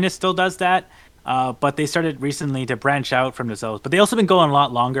kind of still does that, but they started recently to branch out from themselves. But they also been going a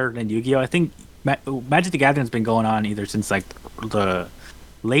lot longer than Yu-Gi-Oh. I think Magic the Gathering's been going on either since like the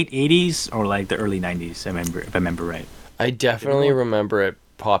late 80s or like the early 90s. If I remember right. I definitely remember it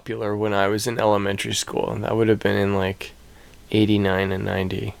popular when I was in elementary school, and that would have been in like 89 and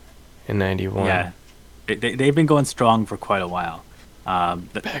 90. In 91. Yeah, they've been going strong for quite a while.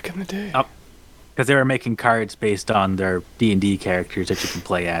 Back in the day. Because they were making cards based on their D&D characters that you can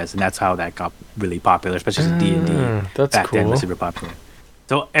play as, and that's how that got really popular, especially as D&D. That's back then cool. was super popular.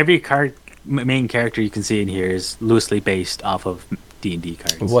 So every card main character you can see in here is loosely based off of D&D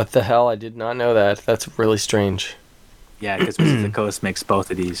cards. What the hell? I did not know that. That's really strange. Yeah, because Wizards of the Coast makes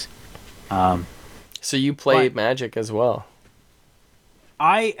both of these. So you play Magic as well?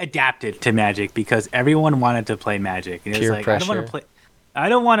 I adapted to Magic because everyone wanted to play Magic. And it was Peer like, pressure. I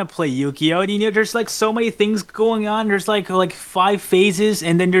don't want to play Yu-Gi-Oh! And, there's like so many things going on. There's like 5 phases,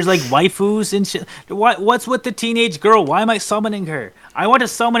 and then there's like waifus and shit. What's with the teenage girl? Why am I summoning her? I want to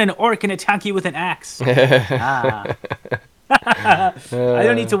summon an orc and attack you with an axe. I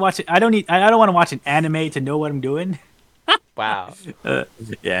don't need to watch it. I don't want to watch an anime to know what I'm doing. Wow.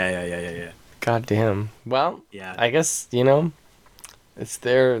 Yeah. God damn. Well, Yeah. I guess, it's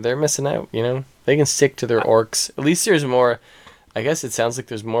they're missing out, They can stick to their orcs. At least there's more. I guess it sounds like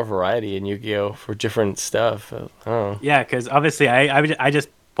there's more variety in Yu-Gi-Oh for different stuff. I don't know. Yeah, because obviously I just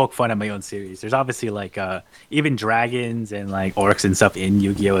poke fun at my own series. There's obviously like even dragons and like orcs and stuff in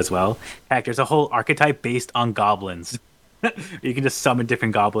Yu-Gi-Oh as well. Heck, there's a whole archetype based on goblins. You can just summon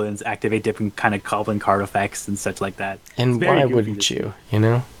different goblins, activate different kind of goblin card effects and such like that. And why wouldn't you?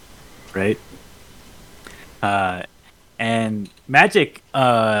 Right? And Magic,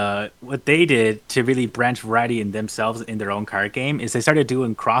 what they did to really branch variety in themselves in their own card game is they started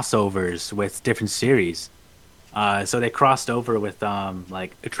doing crossovers with different series. So they crossed over with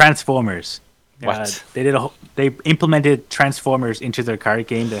like Transformers. What? They implemented Transformers into their card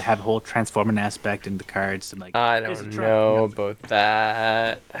game to have a whole Transforming aspect in the cards. And like I don't know about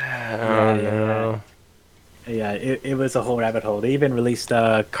that. I don't know. Yeah, it was a whole rabbit hole. They even released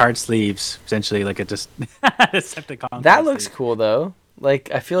card sleeves, essentially like a just Decepticon That card looks sleeve. cool though.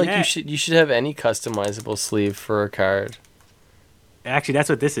 Like I feel like Yeah, you should have any customizable sleeve for a card. actually, that's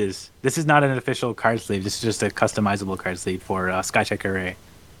what this is. This is not an official card sleeve. This is just a customizable card sleeve for Skycheck Array.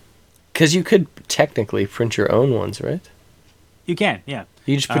 Because you could technically print your own ones, right? You can, yeah.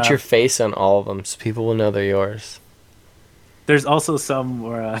 You just put your face on all of them so people will know they're yours. There's also some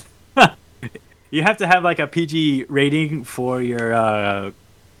where you have to have like a PG rating for your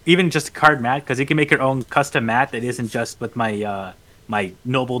even just a card mat, because you can make your own custom mat that isn't just with my my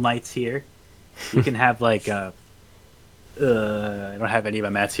noble knights here. You can have like I don't have any of my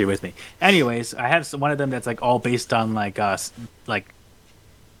mats here with me. Anyways, I have one of them that's like all based on like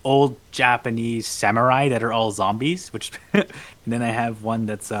old Japanese samurai that are all zombies, which and then I have one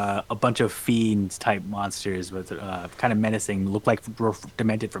that's a bunch of fiends type monsters with kind of menacing, look like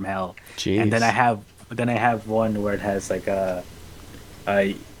demented from hell. Jeez. And then I have one where it has like the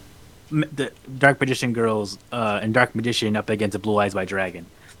Dark Magician girls and Dark Magician up against a Blue Eyes White Dragon.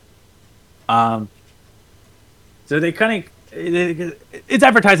 So they kind of it's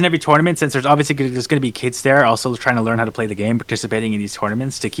advertised in every tournament, since there's obviously there's going to be kids there also trying to learn how to play the game, participating in these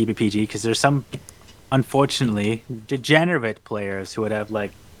tournaments to keep it PG, because there's some unfortunately degenerate players who would have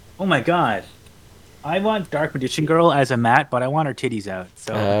like, oh my god, I want Dark Magician girl as a mat, but I want her titties out.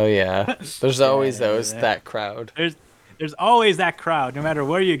 So Oh yeah, there's always Yeah. that crowd. there's always that crowd, no matter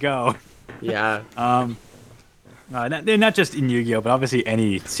where you go. Yeah, They're not just in Yu-Gi-Oh, but obviously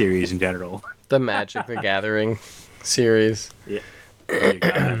any series in general. the Magic the Gathering series. Yeah. Oh,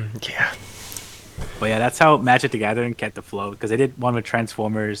 God. Yeah. But yeah, that's how Magic the Gathering kept afloat, because they did one with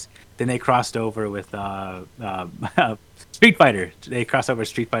Transformers, then they crossed over with Street Fighter. They crossed over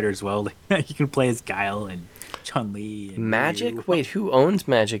Street Fighter as well. You can play as Guile and Chun-Li. And Magic? Ryu. Wait, who owns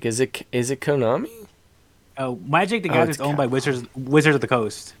Magic? Is it Konami? Oh, Magic the Oh, Gathering it's is owned by Wizards of the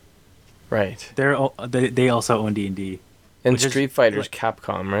Coast. Right. They also own D&D. And Which is, Street Fighter's like-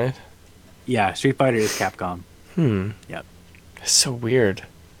 Capcom, right? Yeah, Street Fighter is Capcom. Yep. It's so weird.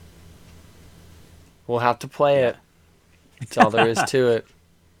 We'll have to play it. That's all there is to it.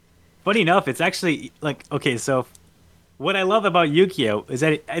 Funny enough, it's actually like, okay, so what I love about Yu-Gi-Oh is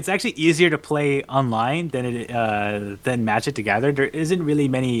that it's actually easier to play online than Magic the Gathering. There isn't really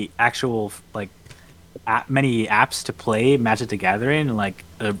many actual like many apps to play Magic the Gathering like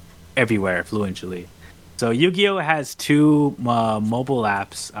everywhere fluently. So Yu-Gi-Oh has two mobile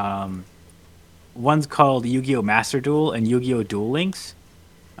apps. One's called Yu-Gi-Oh Master Duel and Yu-Gi-Oh Duel Links.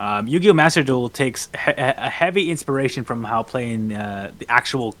 Yu-Gi-Oh Master Duel takes a heavy inspiration from how playing the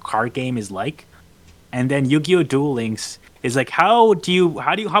actual card game is like, and then Yu-Gi-Oh Duel Links is like how about you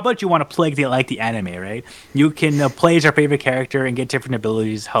want to play like the anime, right? You can play as your favorite character and get different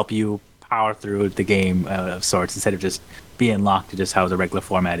abilities, help you power through the game of sorts, instead of just being locked to just how the regular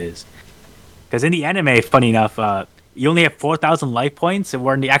format is. Because in the anime, funny enough, you only have 4,000 life points, and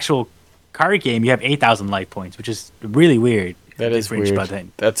where in the actual card game you have 8,000 life points, which is really weird. That is Difference, weird. but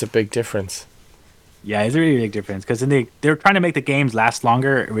then- That's a big difference. Yeah, it's a really big difference, because they're trying to make the games last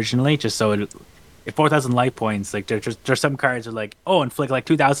longer originally, just so if 4,000 life points, like there's some cards that are like, oh, inflict like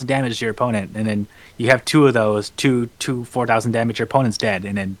 2,000 damage to your opponent, and then you have two of those, two 4,000 damage, your opponent's dead,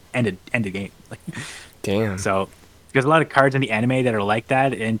 and then end the game. Like, Damn. so there's a lot of cards in the anime that are like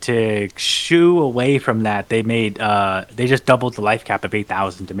that, and to shoo away from that, they just doubled the life cap of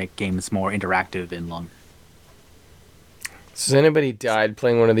 8,000 to make games more interactive and longer. So has anybody died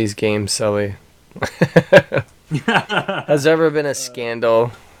playing one of these games, Sully? Has there ever been a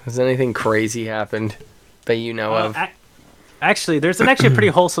scandal? Has anything crazy happened that you know of? Actually, there's a pretty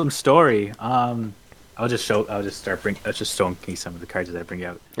wholesome story. I'll just showing you some of the cards that I bring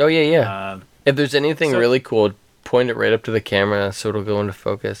out. Oh, yeah. If there's anything really cool, point it right up to the camera so it'll go into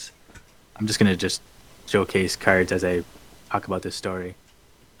focus. I'm just gonna just showcase cards as I talk about this story.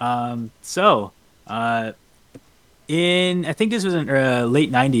 In I think this was in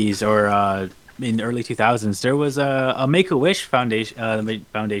late '90s or in the early 2000s, there was a Make-A-Wish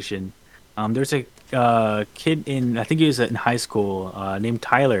foundation. There's a kid I think he was in high school named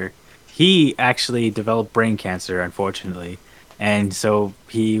Tyler. He actually developed brain cancer, unfortunately, and so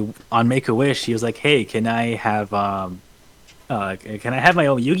on Make-A-Wish he was like, "Hey, can I have my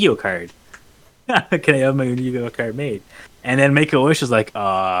own Yu-Gi-Oh card? Can I have my own Yu-Gi-Oh card made?" And then Make-A-Wish was like,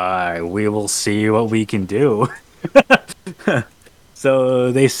 "We will see what we can do."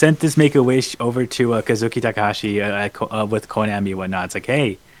 So they sent this Make-A-Wish over to Kazuki Takahashi with Konami and whatnot. It's like,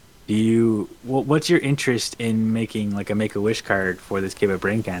 hey, what's your interest in making like a Make-A-Wish card for this kid with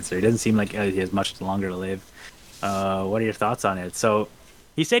brain cancer? It doesn't seem like he has much longer to live. What are your thoughts on it? So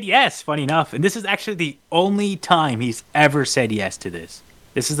He said yes, funny enough. And this is actually the only time he's ever said yes to this.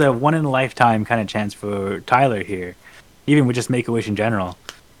 This is a one in a lifetime kind of chance for Tyler here, even with just Make a Wish in general.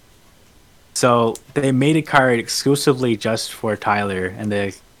 So they made a card exclusively just for Tyler, and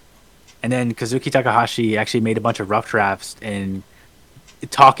then Kazuki Takahashi actually made a bunch of rough drafts and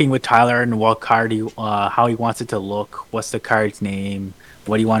talking with Tyler and what card how he wants it to look, what's the card's name,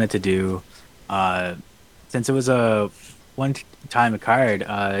 what he wanted to do. Since it was a one-time card,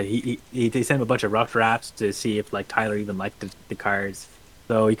 they sent him a bunch of rough drafts to see if like Tyler even liked the cards.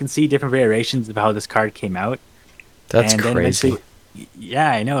 So you can see different variations of how this card came out. That's and then crazy.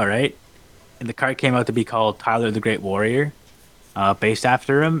 Yeah, I know, right? And the card came out to be called Tyler the Great Warrior, based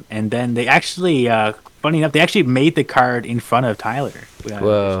after him. And then they actually, funny enough, they actually made the card in front of Tyler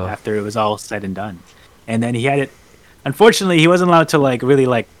Whoa. after it was all said and done. And then he had it. Unfortunately, he wasn't allowed to like really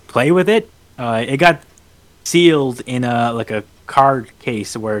like play with it. It got sealed in a card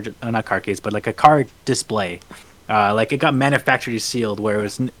case where not card case, but like a card display. Like it got manufactured sealed where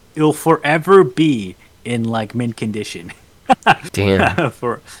it'll forever be in like mint condition. Damn.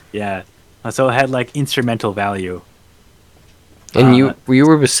 For yeah. So it had like instrumental value. And you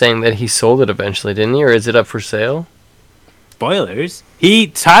were saying that he sold it eventually, didn't he? Or is it up for sale? Spoilers.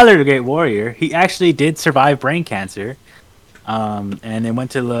 Tyler the Great Warrior, he actually did survive brain cancer. And then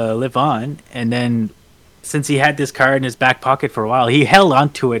went to live on. And then since he had this card in his back pocket for a while, he held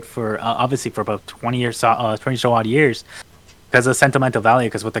onto it for obviously for about 20 so odd years. Because of sentimental value,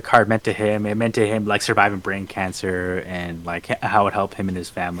 because what the card meant to him, it meant to him like surviving brain cancer and like how it helped him and his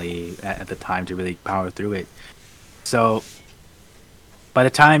family at the time to really power through it. So by the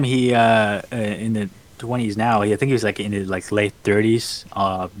time he in the 20s now, I think he was like in his like late 30s.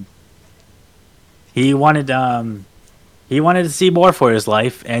 He wanted to see more for his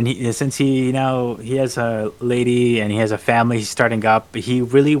life, and since he has a lady and he has a family starting up, he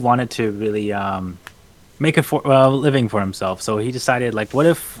really wanted to really make a living for himself. So he decided, like, what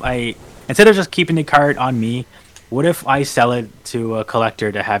if instead of just keeping the card on me, what if I sell it to a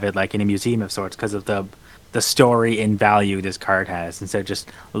collector to have it like in a museum of sorts because of the story and value this card has, instead of just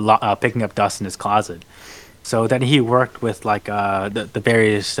picking up dust in his closet. So then he worked with like the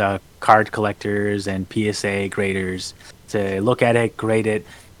various card collectors and PSA graders to look at it, grade it,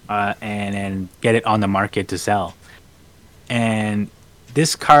 and get it on the market to sell. And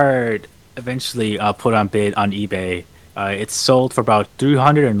this card eventually put on bid on eBay. It's sold for about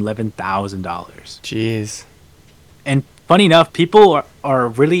 $311,000. Jeez. And funny enough, people are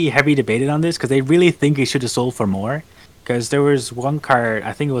really heavy debated on this because they really think it should have sold for more. Because there was one card,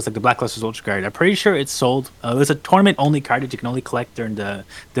 I think it was like the Blackluster Ultra card. I'm pretty sure it sold. It was a tournament only card that you can only collect during the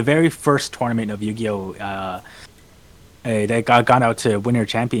very first tournament of Yu-Gi-Oh! That got out to Winter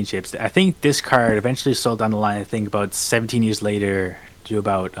Championships. I think this card eventually sold down the line. I think about 17 years later to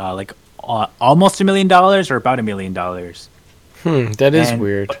about almost $1 million or about $1 million. That is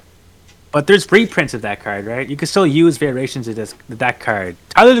weird. But there's reprints of that card, right? You can still use variations of that card.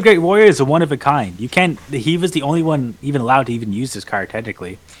 Tyler the Great Warrior is a one of a kind. He was the only one even allowed to even use this card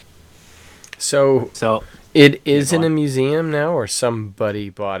technically. So it is in a museum now, or somebody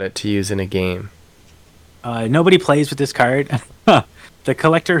bought it to use in a game? Nobody plays with this card. The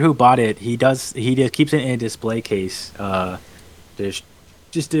collector who bought it, he just keeps it in a display case. There's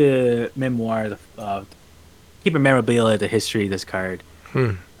just a memoir, keep a memorabilia, the history of this card.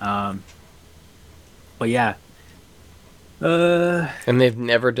 But yeah. And they've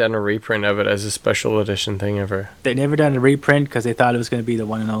never done a reprint of it as a special edition thing ever. They never done a reprint because they thought it was going to be the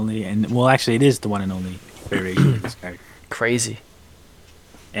one and only. And well, actually, it is the one and only variation of this card. Crazy.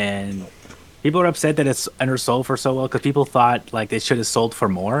 And people are upset that it's undersold for so well because people thought like they should have sold for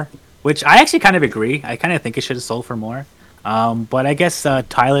more, which I actually kind of agree. I kind of think it should have sold for more. But I guess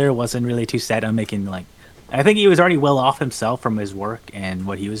Tyler wasn't really too set on making like. I think he was already well off himself from his work and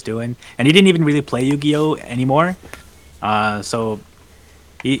what he was doing, and he didn't even really play Yu-Gi-Oh anymore. So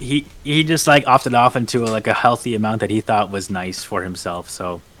he just like opted off into like a healthy amount that he thought was nice for himself.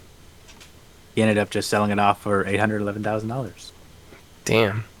 So he ended up just selling it off for $811,000.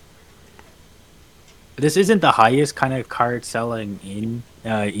 Damn. This isn't the highest kind of card selling in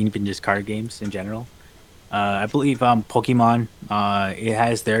even just card games in general. I believe Pokemon it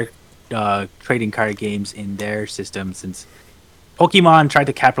has their trading card games in their system, since Pokemon tried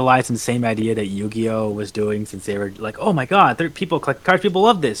to capitalize on the same idea that Yu-Gi-Oh was doing, since they were like, oh my god, people collect cards, people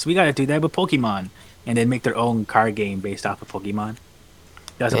love this, we gotta do that with Pokemon, and then make their own card game based off of Pokemon. It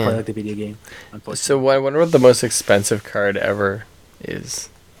doesn't play like the video game, unfortunately. So I wonder what the most expensive card ever is.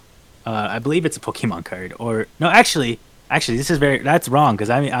 I believe it's a Pokemon card, or no, actually, that's wrong, because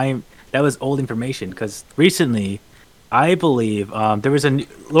I that was old information, because recently I believe there was a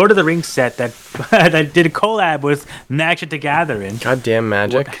Lord of the Rings set that that did a collab with Magic the Gathering. Goddamn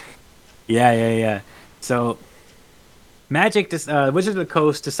Magic. Yeah. So Magic, Wizards of the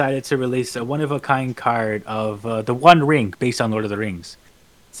Coast decided to release a one-of-a-kind card of the One Ring based on Lord of the Rings.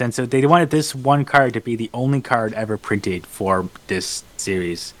 And so they wanted this one card to be the only card ever printed for this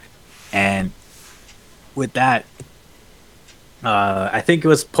series. And with that, I think it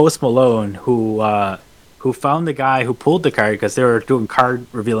was Post Malone who found the guy who pulled the card, because they were doing card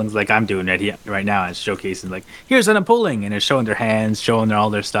revealings like I'm doing right now, and showcasing like, here's what I'm pulling, and it's showing their hands, showing all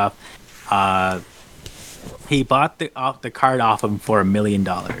their stuff. He bought the card off him for $1 million.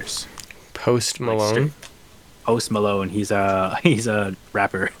 Post Malone. Post Malone. He's a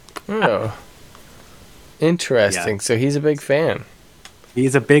rapper. Oh, interesting. Yeah. So he's a big fan.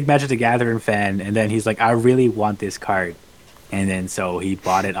 He's a big Magic the Gathering fan, and then he's like, I really want this card, and then so he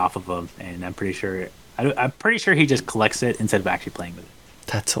bought it off of him, and I'm pretty sure he just collects it instead of actually playing with it.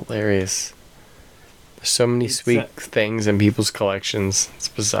 That's hilarious. There's so many sweet things in people's collections. It's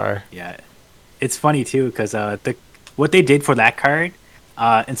bizarre. Yeah, it's funny too, because what they did for that card,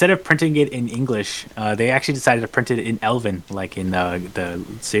 instead of printing it in English, they actually decided to print it in Elven, like in the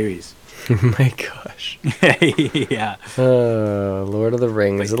series. Oh my gosh. Yeah. Lord of the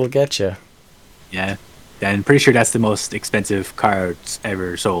Rings. It'll get you. Yeah, and I'm pretty sure that's the most expensive cards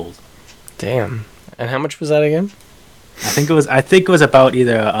ever sold. Damn. And how much was that again? I think it was about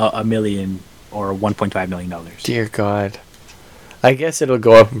either $1 million or $1.5 million. Dear God. I guess it'll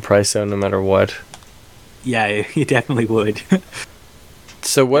go up in price though, no matter what. Yeah, it definitely would.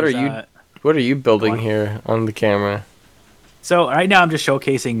 So what are you building here on the camera? So right now I'm just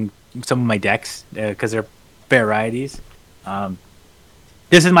showcasing some of my decks because they're varieties.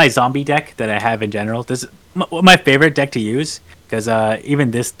 This is my zombie deck that I have in general. This is my favorite deck to use, because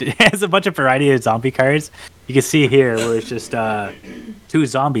even this has a bunch of variety of zombie cards. You can see here where it's just two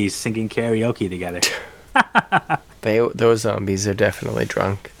zombies singing karaoke together. Those zombies are definitely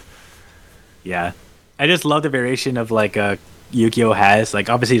drunk. Yeah, I just love the variation of like Yu-Gi-Oh has, like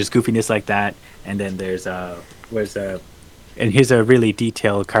obviously there's goofiness like that, and then there's and here's a really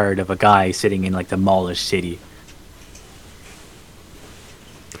detailed card of a guy sitting in like the mallish city.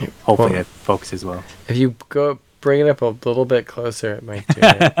 Hopefully that focuses well. If you go bring it up a little bit closer, it might do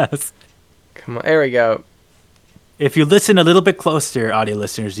it. Come on, there we go. If you listen a little bit closer, audio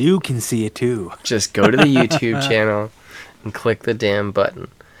listeners, you can see it too. Just go to the YouTube channel and click the damn button.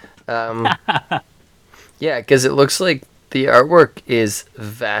 Yeah, because it looks like the artwork is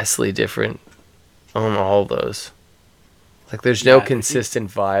vastly different on all those. Like, there's no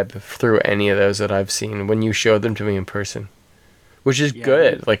consistent vibe through any of those that I've seen when you showed them to me in person. Which is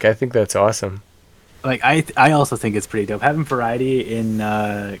good. Like, I think that's awesome. Like, I also think it's pretty dope. Having variety in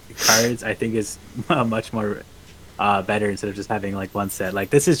cards, I think, is much more better instead of just having, like, one set. Like,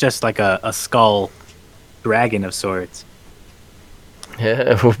 this is just, like, a skull dragon of sorts.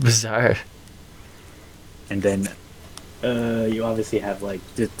 Yeah, bizarre. And then you obviously have, like,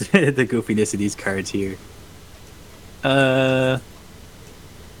 the goofiness of these cards here. But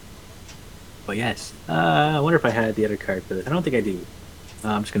yes, I wonder if I had the other card for this. I don't think I do.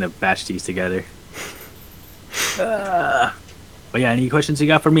 I'm just gonna batch these together. But yeah, any questions you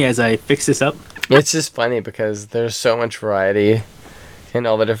got for me as I fix this up? It's just funny because there's so much variety in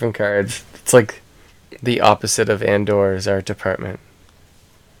all the different cards. It's like the opposite of Andor's art department.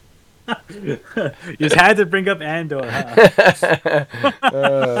 You just had to bring up Andor, huh?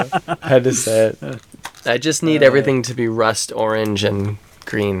 Had to say it. I just need everything to be rust orange and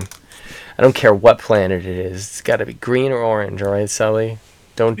green. I don't care what planet it is. It's got to be green or orange, all right, Sully?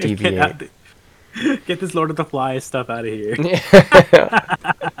 Don't deviate. Get this Lord of the Flies stuff out of here.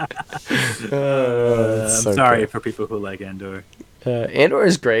 I'm so sorry good. for people who like Andor. Andor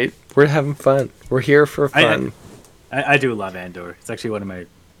is great. We're having fun. We're here for fun. I do love Andor. It's actually one of my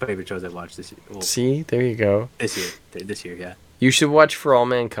favorite shows I've watched this year. Well, See? There you go. This year, yeah. You should watch For All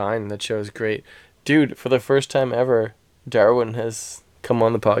Mankind. That show is great. Dude, for the first time ever, Darwin has come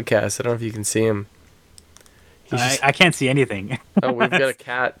on the podcast. I don't know if you can see him. I can't see anything. Oh, we've got a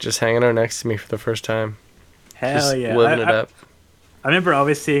cat just hanging out next to me for the first time. Hell just yeah. living it up. I remember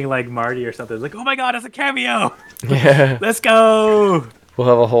always seeing like Marty or something. Like, oh my god, it's a cameo! Yeah. Let's go! We'll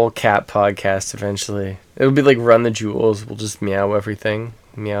have a whole cat podcast eventually. It'll be like Run the Jewels. We'll just meow everything.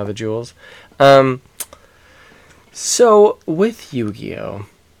 Meow the jewels. So, with Yu-Gi-Oh!,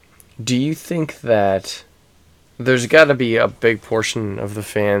 do you think that there's got to be a big portion of the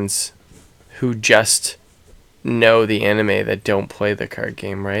fans who just know the anime that don't play the card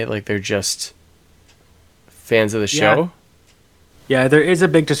game, right? Like, they're just fans of the show? Yeah, there is a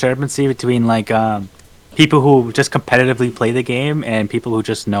big discrepancy between, like, people who just competitively play the game and people who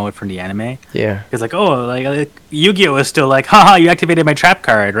just know it from the anime. Yeah. It's like, oh, like Yu-Gi-Oh is still like, haha, you activated my trap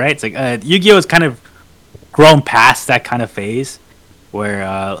card, right? It's like Yu-Gi-Oh is kind of grown past that kind of phase where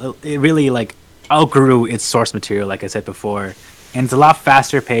it really like outgrew its source material, like I said before, and it's a lot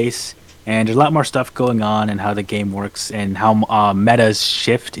faster pace, and there's a lot more stuff going on and how the game works and how metas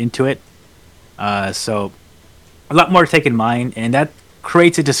shift into it. So a lot more to take in mind, and that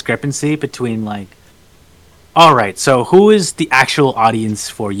creates a discrepancy between like, all right, so who is the actual audience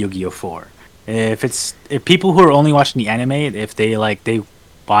for Yu-Gi-Oh 4? If people who are only watching the anime, if they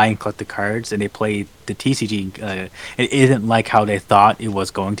buy and collect the cards and they play the TCG, it isn't like how they thought it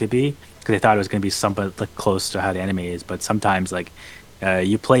was going to be, because they thought it was going to be somewhat like close to how the anime is. But sometimes like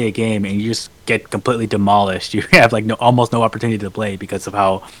you play a game and you just get completely demolished. You have like almost no opportunity to play because of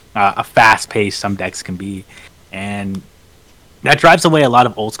how a fast paced some decks can be, and that drives away a lot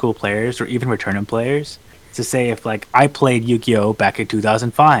of old school players or even returning players to say, if like I played Yu-Gi-Oh back in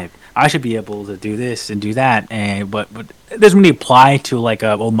 2005, I should be able to do this and do that, and but it doesn't really apply to like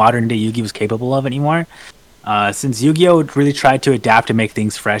what modern day Yu-Gi-Oh was capable of anymore. Since Yu-Gi-Oh really tried to adapt and make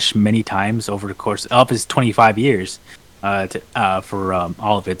things fresh many times over the course of its 25 years, for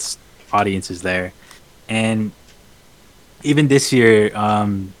all of its audiences there, and even this year,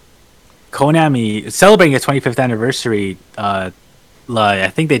 Konami celebrating its 25th anniversary. I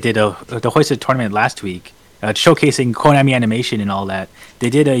think they did the Hoisted tournament last week, showcasing Konami animation and all that. They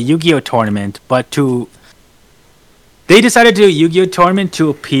did a Yu-Gi-Oh tournament, but they decided to do a Yu-Gi-Oh tournament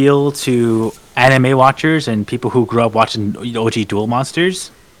to appeal to anime watchers and people who grew up watching OG Duel Monsters.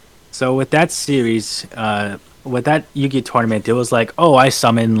 So with that series, with that Yu-Gi-Oh tournament, it was like, oh, I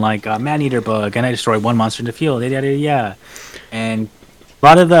summon like a Man-Eater Bug and I destroy one monster in the field. Yeah. And a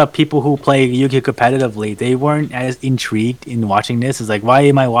lot of the people who play Yu-Gi-Oh competitively, they weren't as intrigued in watching this. It's like, why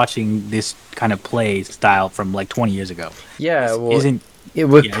am I watching this kind of play style from like 20 years ago? Yeah, well, isn't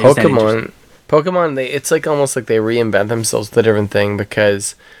with yeah, is that Pokemon, it's like almost like they reinvent themselves with a different thing,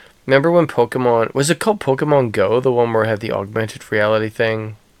 because remember when Pokemon, was it called Pokemon Go, the one where it had the augmented reality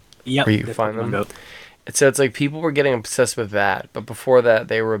thing? Yep, where you find them? And so it's like people were getting obsessed with that, but before that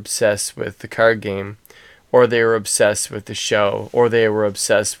they were obsessed with the card game, or they were obsessed with the show, or they were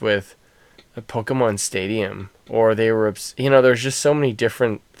obsessed with a Pokemon Stadium, or they were, there's just so many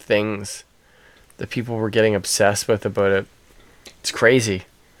different things that people were getting obsessed with about it. It's crazy.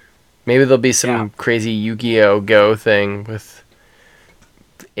 Maybe there'll be some crazy Yu-Gi-Oh Go thing with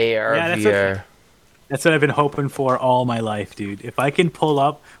AR, VR. That's what I've been hoping for all my life, dude. If I can pull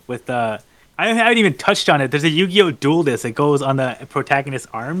up with I haven't even touched on it. There's a Yu-Gi-Oh! Duel Disc that goes on the protagonist's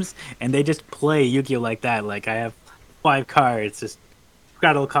arms, and they just play Yu-Gi-Oh! Like that. Like, I have 5 cards, just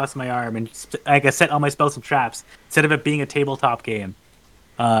straddle across my arm, and I can set all my spells and traps, instead of it being a tabletop game.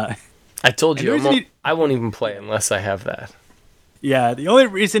 I told you, I won't even play unless I have that. Yeah, the only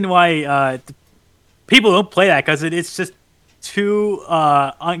reason why people don't play that, because it's just too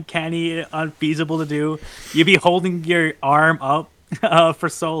uncanny, unfeasible to do. You'd be holding your arm up for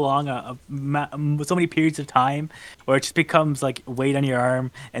so long, so many periods of time, where it just becomes like weight on your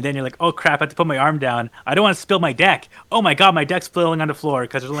arm, and then you're like, oh crap, I have to put my arm down. I don't want to spill my deck. Oh my god, my deck's spilling on the floor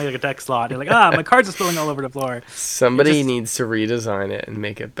because there's only like a deck slot. You're like, my cards are spilling all over the floor. Somebody needs to redesign it and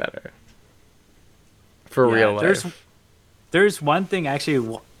make it better for real life. There's one thing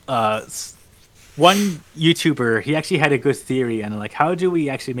actually. One YouTuber, he actually had a good theory on like, how do we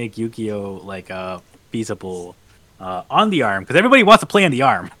actually make Yu-Gi-Oh like feasible on the arm, because everybody wants to play on the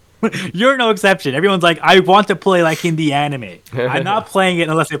arm. You're no exception. Everyone's like, I want to play like in the anime. I'm not playing it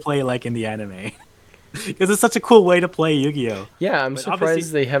unless I play like in the anime, because it's such a cool way to play Yu-Gi-Oh. Yeah, I'm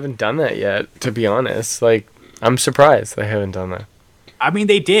surprised they haven't done that yet, to be honest. Like, I'm surprised they haven't done that. I mean,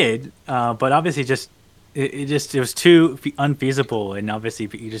 they did, but obviously it was too unfeasible, and obviously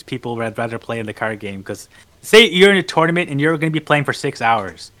people would rather play in the card game, because say you're in a tournament and you're going to be playing for 6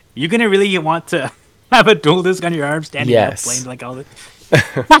 hours, you're going to really want to have a dual disc on your arm standing up playing like all this.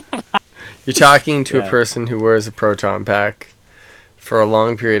 You're talking to a person who wears a proton pack for a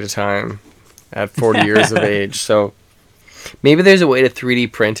long period of time at 40 years of age, so maybe there's a way to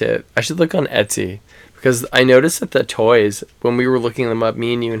 3D print it. I should look on Etsy, because I noticed that the toys, when we were looking them up,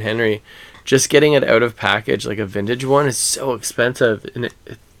 me and you and Henry, just getting it out of package, like a vintage one, is so expensive, and it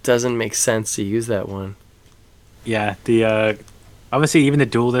doesn't make sense to use that one. Yeah, the obviously even the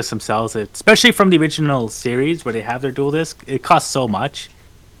dual discs themselves, especially from the original series where they have their dual disc, it costs so much.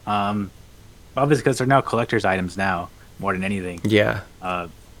 Obviously because they're now collector's items now more than anything. Yeah. But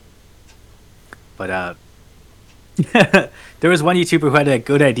there was one YouTuber who had a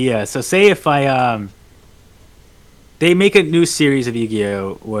good idea. So say if I they make a new series of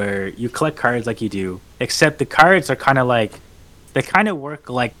Yu-Gi-Oh where you collect cards like you do, except the cards are kind of like they kind of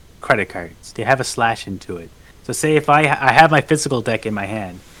work like credit cards. They have a slash into it. So say if I have my physical deck in my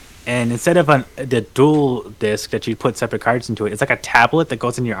hand, and instead of the dual disc that you put separate cards into it, it's like a tablet that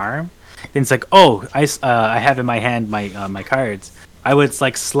goes in your arm. Then it's like, oh, I have in my hand my cards. I would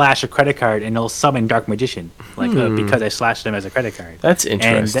like slash a credit card and it'll summon Dark Magician, like because I slashed them as a credit card. That's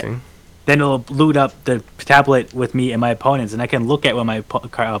interesting. Then it'll loot up the tablet with me and my opponents, and I can look at what my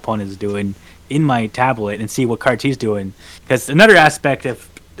opponent is doing in my tablet and see what cards he's doing. Because another aspect of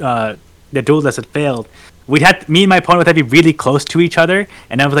the duel that failed, me and my opponent would have to be really close to each other,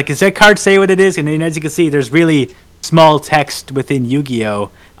 and I was like, "Is that card say what it is?" And then, as you can see, there's really small text within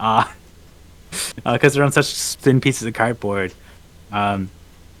Yu-Gi-Oh, because they're on such thin pieces of cardboard.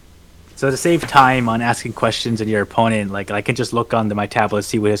 So to save time on asking questions of your opponent, like I can just look onto my tablet,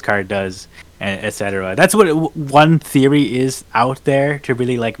 see what his card does, and etc. That's what one theory is out there to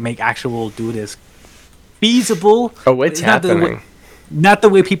really like make actual duelists feasible. Oh, it's happening. Not the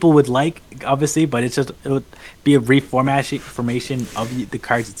way people would like, obviously, but it would be a reformation of the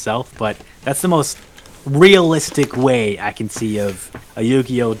cards itself. But that's the most realistic way I can see of a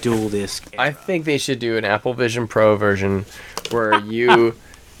Yu-Gi-Oh! Duel Disk. I think they should do an Apple Vision Pro version where you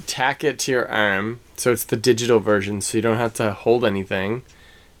tack it to your arm, so it's the digital version, so you don't have to hold anything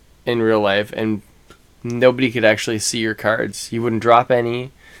in real life, and nobody could actually see your cards. You wouldn't drop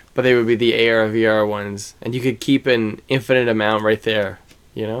any, but they would be the AR VR ones, and you could keep an infinite amount right there,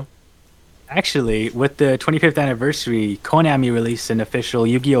 you know? Actually, with the 25th anniversary, Konami released an official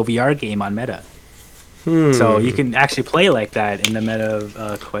Yu-Gi-Oh! VR game on Meta. So you can actually play like that in the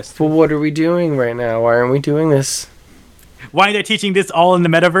Meta Quest. Well, what are we doing right now? Why aren't we doing this? Why are they teaching this all in the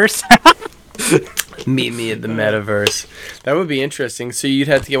metaverse? Meet me at the metaverse. That would be interesting. So you'd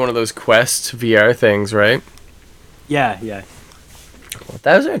have to get one of those Quest VR things, right? Yeah. Well,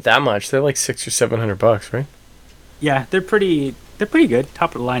 those aren't that much. They're like $600 or $700, right? Yeah, they're pretty good.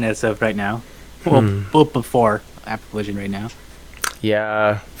 Top of the line as of right now. Well, before Apple Vision right now.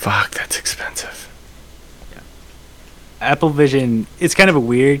 Yeah. Fuck, that's expensive. Yeah. Apple Vision, it's kind of a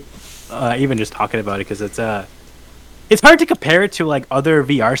weird, even just talking about it, because it's hard to compare it to like other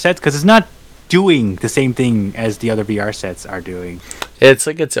VR sets because it's not doing the same thing as the other VR sets are doing. It's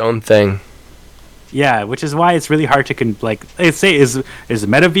like its own thing. Yeah, which is why it's really hard to say is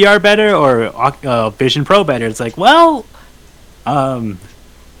Meta VR better or Vision Pro better? It's like, well,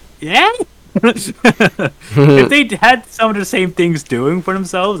 yeah. If they had some of the same things doing for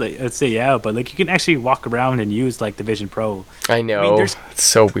themselves, I'd say yeah. But like you can actually walk around and use like the Vision Pro. I know. It's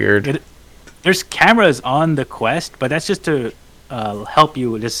so weird. There's cameras on the Quest, but that's just to help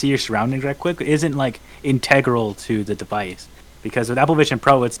you just see your surroundings right quick. It isn't like integral to the device, because with Apple Vision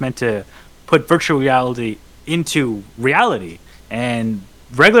Pro, it's meant to put virtual reality into reality, and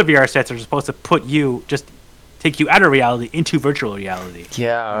regular VR sets are supposed to take you out of reality into virtual reality.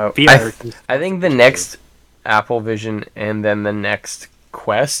 Yeah, VR. I think the next Apple Vision and then the next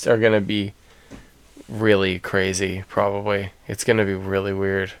Quest are gonna be really crazy. Probably it's gonna be really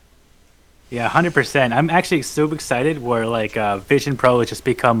weird. Yeah, 100%. I'm actually so excited where like Vision Pro has just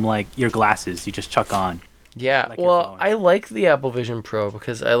become like your glasses you just chuck on. Yeah, like well, I like the Apple Vision Pro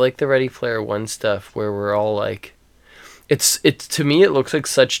because I like the Ready Player One stuff where we're all like, it's to me it looks like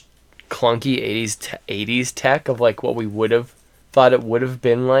such clunky 80s tech of like what we would have thought it would have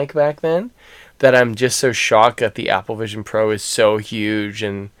been like back then, that I'm just so shocked that the Apple Vision Pro is so huge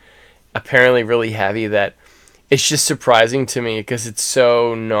and apparently really heavy that it's just surprising to me because it's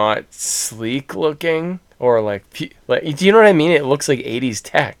so not sleek looking or like do you know what I mean? It looks like 80s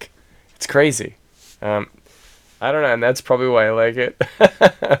tech. It's crazy. I don't know, and that's probably why I like it.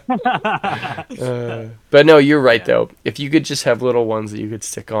 But no, you're right though. If you could just have little ones that you could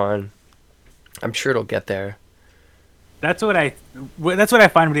stick on, I'm sure it'll get there. That's what I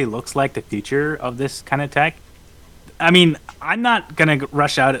find really looks like the future of this kind of tech. I mean, I'm not gonna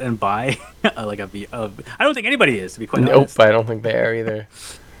rush out and buy like a VR. I don't think anybody is, to be quite honest. Nope, I don't think they are either.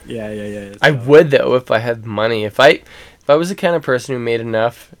 Yeah. So. I would though if I had money. If I was the kind of person who made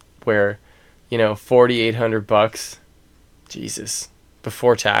enough where, you know, $4,800, Jesus,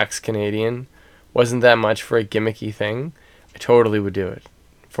 before tax Canadian, wasn't that much for a gimmicky thing, I totally would do it,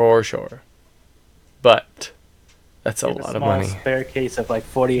 for sure. But that's a lot of money. Spare case of like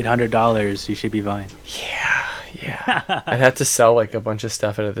 $4,800, you should be fine. Yeah. I'd have to sell like a bunch of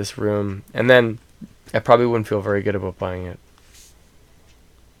stuff out of this room, and then I probably wouldn't feel very good about buying it.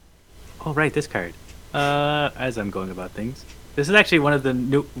 Oh right, this card. As I'm going about things, this is actually one of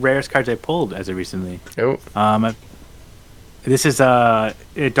the rarest cards I pulled as of recently. Oh. This is a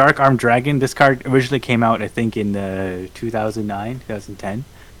Dark Armed Dragon. This card originally came out, I think, in 2009, 2010.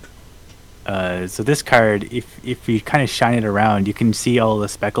 So this card, if you kind of shine it around, you can see all the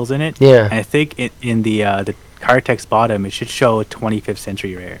speckles in it. Yeah. And I think in the card text bottom, it should show a 25th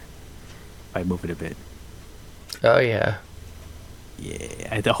century rare. If I move it a bit. Oh yeah.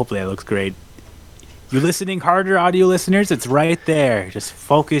 Yeah. Hopefully that looks great. You listening harder, audio listeners? It's right there. Just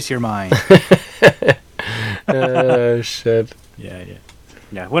focus your mind. Oh shit. Yeah.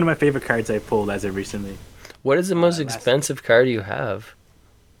 One of my favorite cards I pulled as of recently. What is the most expensive card you have?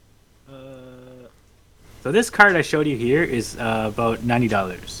 So this card I showed you here is about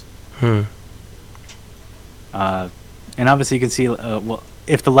 $90. And obviously you can see, well,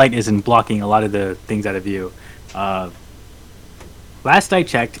 if the light isn't blocking a lot of the things out of view. Last I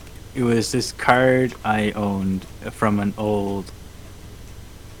checked, it was this card I owned from an old...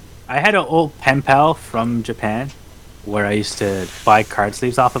 I had an old pen pal from Japan where I used to buy card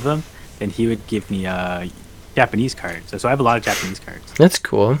sleeves off of him, and he would give me Japanese cards. So I have a lot of Japanese cards. That's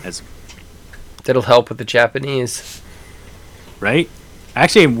cool. That'll help with the Japanese. Right?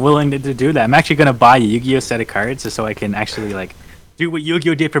 Actually, I'm willing to do that. I'm actually going to buy a Yu-Gi-Oh set of cards so I can actually like do what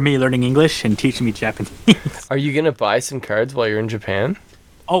Yu-Gi-Oh did for me, learning English and teaching me Japanese. Are you going to buy some cards while you're in Japan?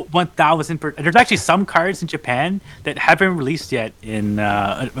 Oh, 1,000%. There's actually some cards in Japan that haven't released yet in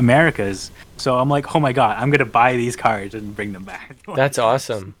Americas. So I'm like, oh my god, I'm going to buy these cards and bring them back. That's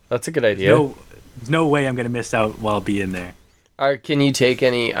awesome. That's a good idea. There's no way I'm going to miss out while being there. Can you take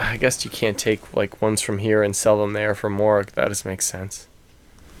any... I guess you can't take like ones from here and sell them there for more. That just makes sense.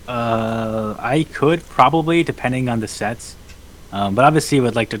 I could probably, depending on the sets. But obviously,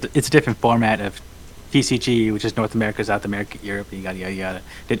 it's a different format of TCG, which is North America, South America, Europe, yada yada yada.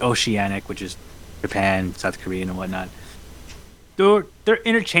 Then Oceanic, which is Japan, South Korea, and whatnot. They're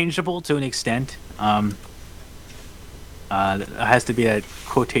interchangeable to an extent. There has to be a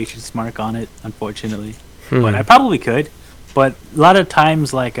quotations mark on it, unfortunately. But I probably could. But a lot of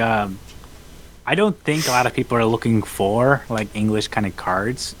times, like, I don't think a lot of people are looking for like English kind of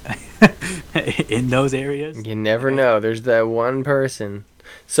cards in those areas. You never know. There's that one person.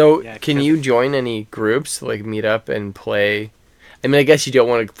 So, can you join any groups, like meet up and play? I mean, I guess you don't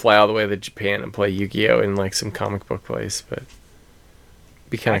want to fly all the way to Japan and play Yu-Gi-Oh in like some comic book place, but it'd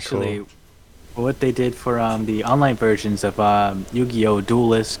be kind of cool. What they did for the online versions of Yu-Gi-Oh!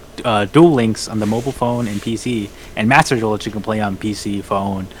 Duel Links on the mobile phone and PC, and Master Duel that you can play on PC,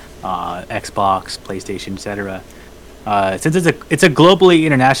 phone, Xbox, PlayStation, etc. Since it's a globally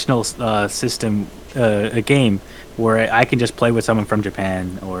international system, a game where I can just play with someone from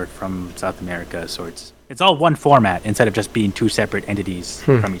Japan or from South America, so it's all one format instead of just being two separate entities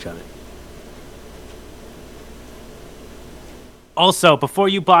from each other. Also, before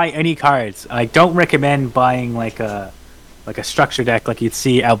you buy any cards, I don't recommend buying like a structure deck like you'd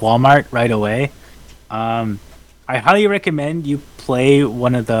see at Walmart right away. I highly recommend you play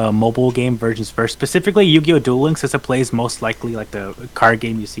one of the mobile game versions first, specifically Yu-Gi-Oh! Duel Links, as it plays most likely like the card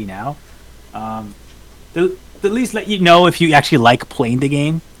game you see now. They'll at least let you know if you actually like playing the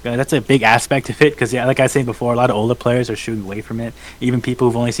game. That's a big aspect of it, because like I was saying before, a lot of older players are shooting away from it. Even people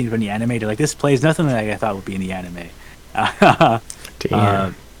who've only seen it from the anime, they're like, this plays nothing like I thought would be in the anime.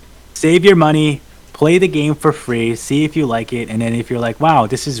 Save your money, play the game for free, see if you like it, and then if you're like, wow,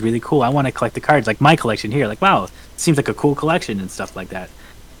 this is really cool, I want to collect the cards, like my collection here, like, wow, it seems like a cool collection and stuff like that.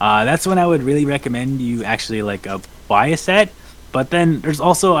 That's when I would really recommend you actually like buy a set. But then there's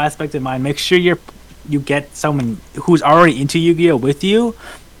also an aspect of mine, make sure you get someone who's already into Yu-Gi-Oh with you,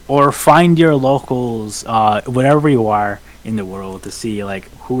 or find your locals wherever you are in the world to see like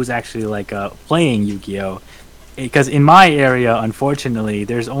who's actually like playing Yu-Gi-Oh. Because in my area, unfortunately,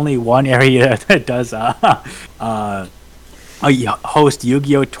 there's only one area that does host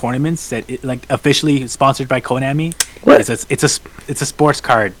Yu-Gi-Oh tournaments that like officially sponsored by Konami. What? It's a sports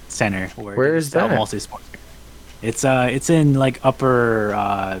card center. Where is that? Mostly sports. It's in like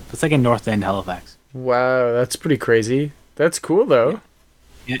upper. It's like in North End, Halifax. Wow, that's pretty crazy. That's cool though.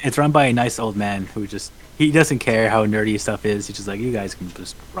 It's run by a nice old man who he doesn't care how nerdy stuff is. He's just like, you guys can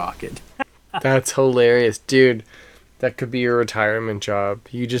just rock it. That's hilarious, dude. That could be your retirement job.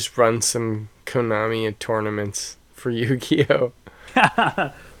 You just run some Konami tournaments for Yu-Gi-Oh.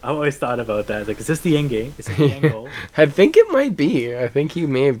 I always thought about that. Like, is this the end game? Is it the end goal? I think it might be. I think you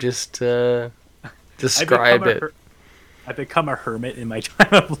may have just described it. I've become a hermit in my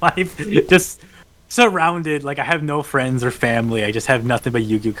time of life. Just surrounded. Like, I have no friends or family. I just have nothing but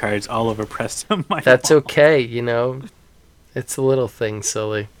Yu-Gi-Oh cards all over pressed on my That's wall. okay, you know. It's the little things,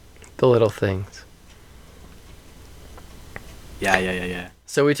 Sully. The little things. Yeah.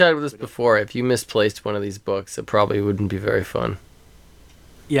 So we talked about this before. If you misplaced one of these books, it probably wouldn't be very fun.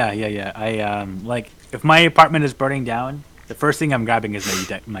 Yeah. I like if my apartment is burning down, the first thing I'm grabbing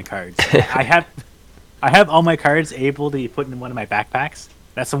is my cards. I have all my cards able to be put in one of my backpacks.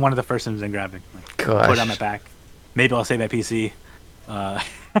 That's one of the first things I'm grabbing. Like, Gosh. put it on my back. Maybe I'll save my PC.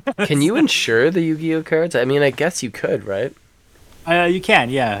 Can you insure the Yu-Gi-Oh cards? I mean, I guess you could, right? You can,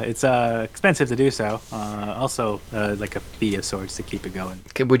 yeah. It's expensive to do so. Also, like a fee of sorts to keep it going.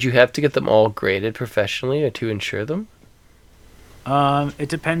 Okay, would you have to get them all graded professionally to insure them? It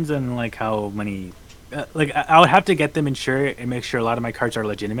depends on like how many. Like I would have to get them insured and make sure a lot of my cards are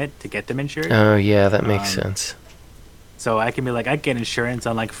legitimate to get them insured. Oh yeah, that makes sense. So I can be like, I get insurance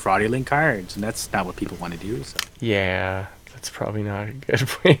on like fraudulent cards, and that's not what people want to do. So. Yeah, that's probably not a good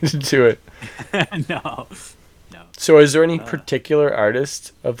way to do it. No. So is there any particular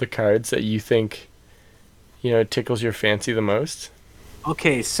artist of the cards that you think, tickles your fancy the most?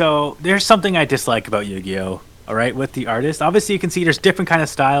 Okay, so there's something I dislike about Yu-Gi-Oh! All right, with the artist. Obviously, you can see there's different kind of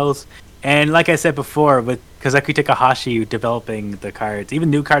styles. And like I said before, with Kazuki Takahashi developing the cards, even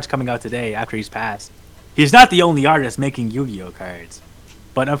new cards coming out today after he's passed, he's not the only artist making Yu-Gi-Oh! Cards.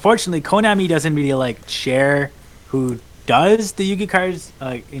 But unfortunately, Konami doesn't really like share who does the Yu-Gi cards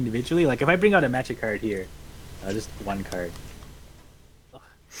individually. Like if I bring out a Magic card here, just one card.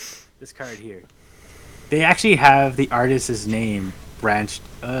 This card here. They actually have the artist's name branched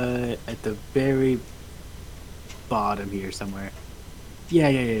at the very bottom here somewhere.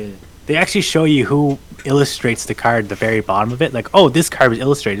 Yeah. They actually show you who illustrates the card at the very bottom of it. Like, oh, this card was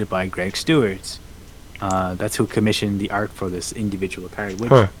illustrated by Greg Stewart. That's who commissioned the art for this individual card,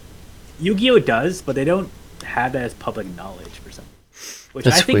 which Yu-Gi-Oh! Does, but they don't have that as public knowledge for something. Which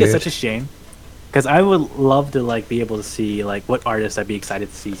That's I think weird. is such a shame. Because I would love to like be able to see like what artists I'd be excited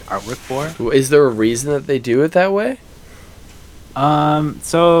to see his artwork for. Is there a reason that they do it that way?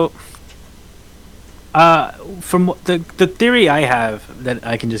 So from the theory I have that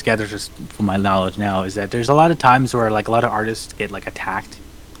I can just gather just from my knowledge now is that there's a lot of times where like a lot of artists get like attacked.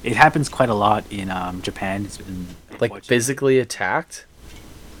 It happens quite a lot in Japan. It's been Like physically attacked?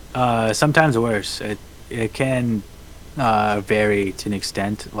 sometimes worse. It can vary to an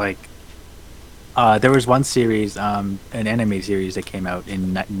extent. Like there was one series, an anime series that came out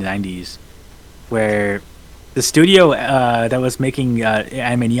in the 90s, where the studio that was making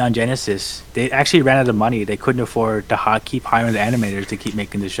anime Neon Genesis, they actually ran out of money. They couldn't afford to keep hiring the animators to keep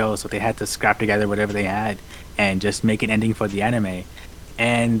making the show, so they had to scrap together whatever they had and just make an ending for the anime.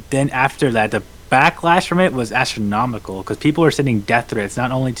 And then after that, the backlash from it was astronomical because people were sending death threats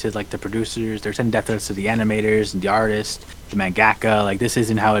not only to like the producers, they're sending death threats to the animators and the artists, the mangaka. Like this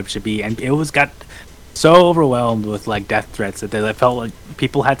isn't how it should be, and it was got so overwhelmed with like death threats that they felt like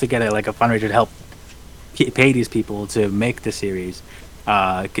people had to get a fundraiser to help pay these people to make the series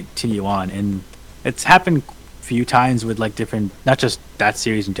continue on. And it's happened a few times with like different, not just that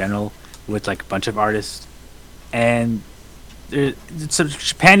series in general, with like a bunch of artists. And so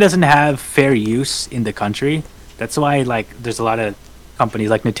Japan doesn't have fair use in the country. That's why like there's a lot of companies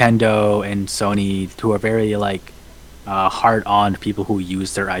like Nintendo and Sony who are very like hard on people who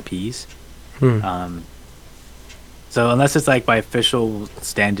use their IPs. So unless it's like by official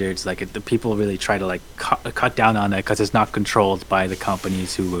standards, like the people really try to like cut down on it because it's not controlled by the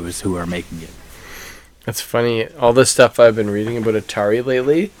companies who are making it. That's funny. All the stuff I've been reading about Atari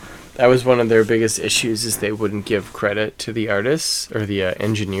lately, that was one of their biggest issues, is they wouldn't give credit to the artists or the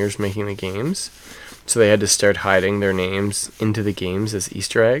engineers making the games. So they had to start hiding their names into the games as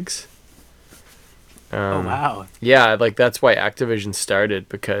Easter eggs. Oh, wow. Yeah, like that's why Activision started,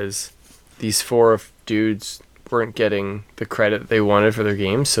 because these four dudes weren't getting the credit they wanted for their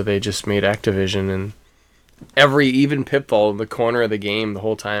games, so they just made Activision, and even Pitfall in the corner of the game, the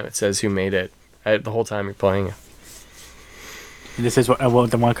whole time it says who made it. The whole time you're playing it. And this is what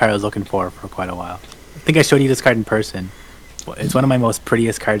the one card I was looking for quite a while. I think I showed you this card in person. It's one of my most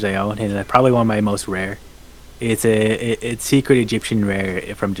prettiest cards I own, and probably one of my most rare. It's Secret Egyptian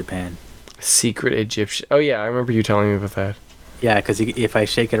Rare from Japan. Secret Egyptian. Oh yeah, I remember you telling me about that. Yeah, because if I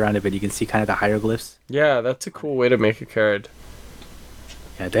shake it around a bit, you can see kind of the hieroglyphs. Yeah, that's a cool way to make a card.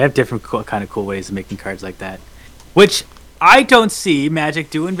 Yeah, they have different kind of cool ways of making cards like that, which I don't see Magic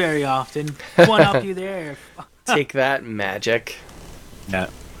doing very often. One up you there. Take that, Magic. Yeah.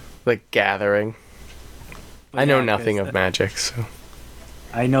 Like Gathering. But I know yeah, nothing of Magic, so.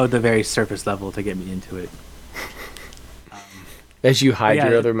 I know the very surface level to get me into it. As you hide yeah,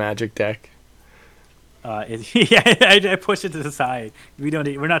 your other Magic deck. I push it to the side.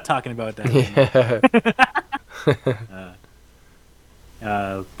 We're not talking about that.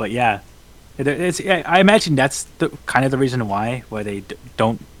 Yeah. But yeah, I imagine that's the kind of the reason why they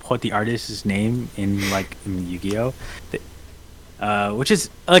don't put the artist's name in like in Yu-Gi-Oh. Which is,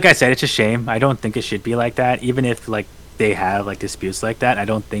 like I said, it's a shame. I don't think it should be like that. Even if like they have like disputes like that, I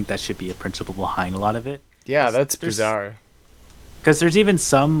don't think that should be a principle behind a lot of it. Yeah, that's bizarre. Because there's even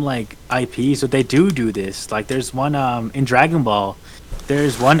some like IPs that they do this. Like there's one in Dragon Ball.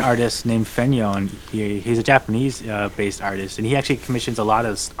 There's one artist named Fenyon. He's a Japanese based artist, and he actually commissions a lot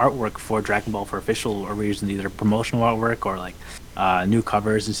of artwork for Dragon Ball for official reasons, either promotional artwork or like new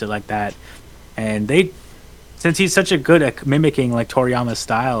covers and shit like that. And since he's such a good at mimicking like Toriyama's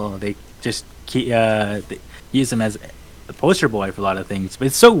style, they just they use him as the poster boy for a lot of things. But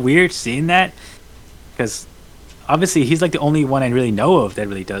it's so weird seeing that because obviously he's like the only one I really know of that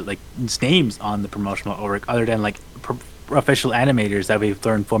really does like his names on the promotional artwork, other than like official animators that we've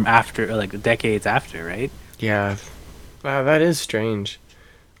learned from after like decades after, right? Yeah, wow, that is strange.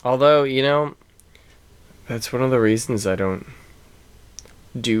 Although, you know, that's one of the reasons I don't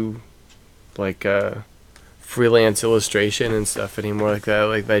do like freelance illustration and stuff anymore like that.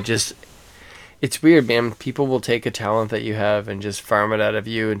 Like it's weird, man. People will take a talent that you have and just farm it out of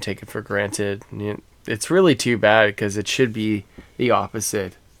you and take it for granted. And it's really too bad because it should be the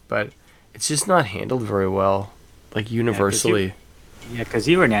opposite, but it's just not handled very well, like universally. Yeah, because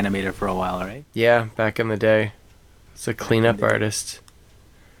you were an animator for a while, right? Yeah, back in the day. It's a cleanup artist,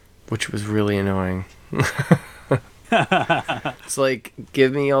 which was really annoying. It's like,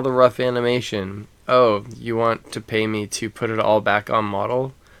 give me all the rough animation. Oh, you want to pay me to put it all back on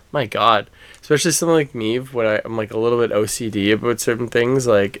model? My God. Especially something like me, when I'm like a little bit OCD about certain things,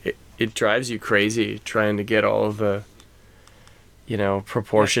 like it drives you crazy trying to get all of the, you know,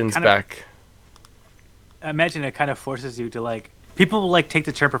 proportions back. I imagine it kind of forces you to like, people will like take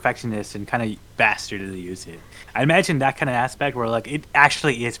the term perfectionist and kind of bastardly use it. I imagine that kind of aspect where like it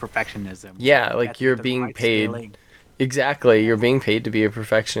actually is perfectionism. Yeah, like you're being paid. Scaling. Exactly, you're being paid to be a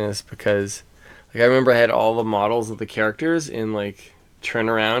perfectionist because, like, I remember I had all the models of the characters in like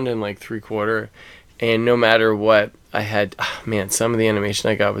turnaround and like 3/4, and no matter what I had, man, some of the animation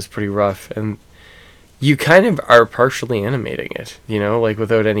I got was pretty rough, and you kind of are partially animating it, you know, like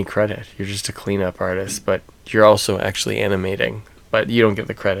without any credit. You're just a cleanup artist, but you're also actually animating, but you don't get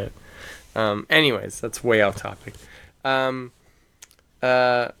the credit. Anyways, that's way off topic.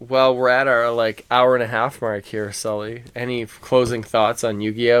 Well, we're at our like hour and a half mark here, Sully. Any closing thoughts on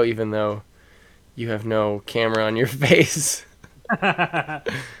Yu-Gi-Oh, even though you have no camera on your face?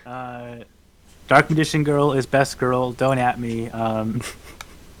 Dark Magician Girl is best girl. Don't at me.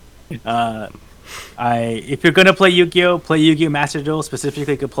 If you're gonna play Yu-Gi-Oh, play Yu-Gi-Oh Master Duel.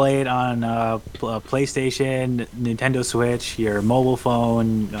 Specifically, you could play it on PlayStation, Nintendo Switch, your mobile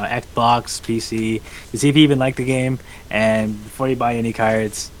phone, Xbox, PC. To see if you even like the game. And before you buy any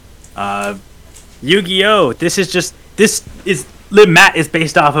cards, Yu-Gi-Oh. This is Matt is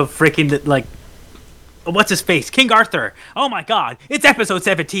based off of freaking like. What's his face? King Arthur. Oh my God! It's episode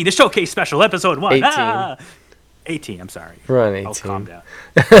 17, the showcase special, episode 1. 18. 18. I'm sorry. We're on 18. Oh, calm down.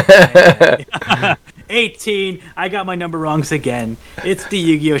 18. I got my number wrongs again. It's the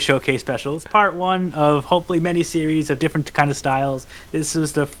Yu-Gi-Oh! Showcase special. It's part 1 of hopefully many series of different kind of styles. This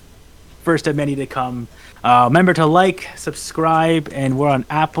is the first of many to come. Remember to like, subscribe, and we're on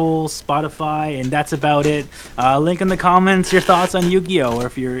Apple, Spotify, and that's about it. Link in the comments your thoughts on Yu-Gi-Oh! Or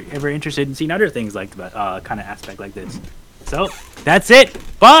if you're ever interested in seeing other things like that kind of aspect like this. So, that's it.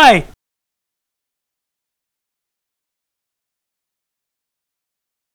 Bye!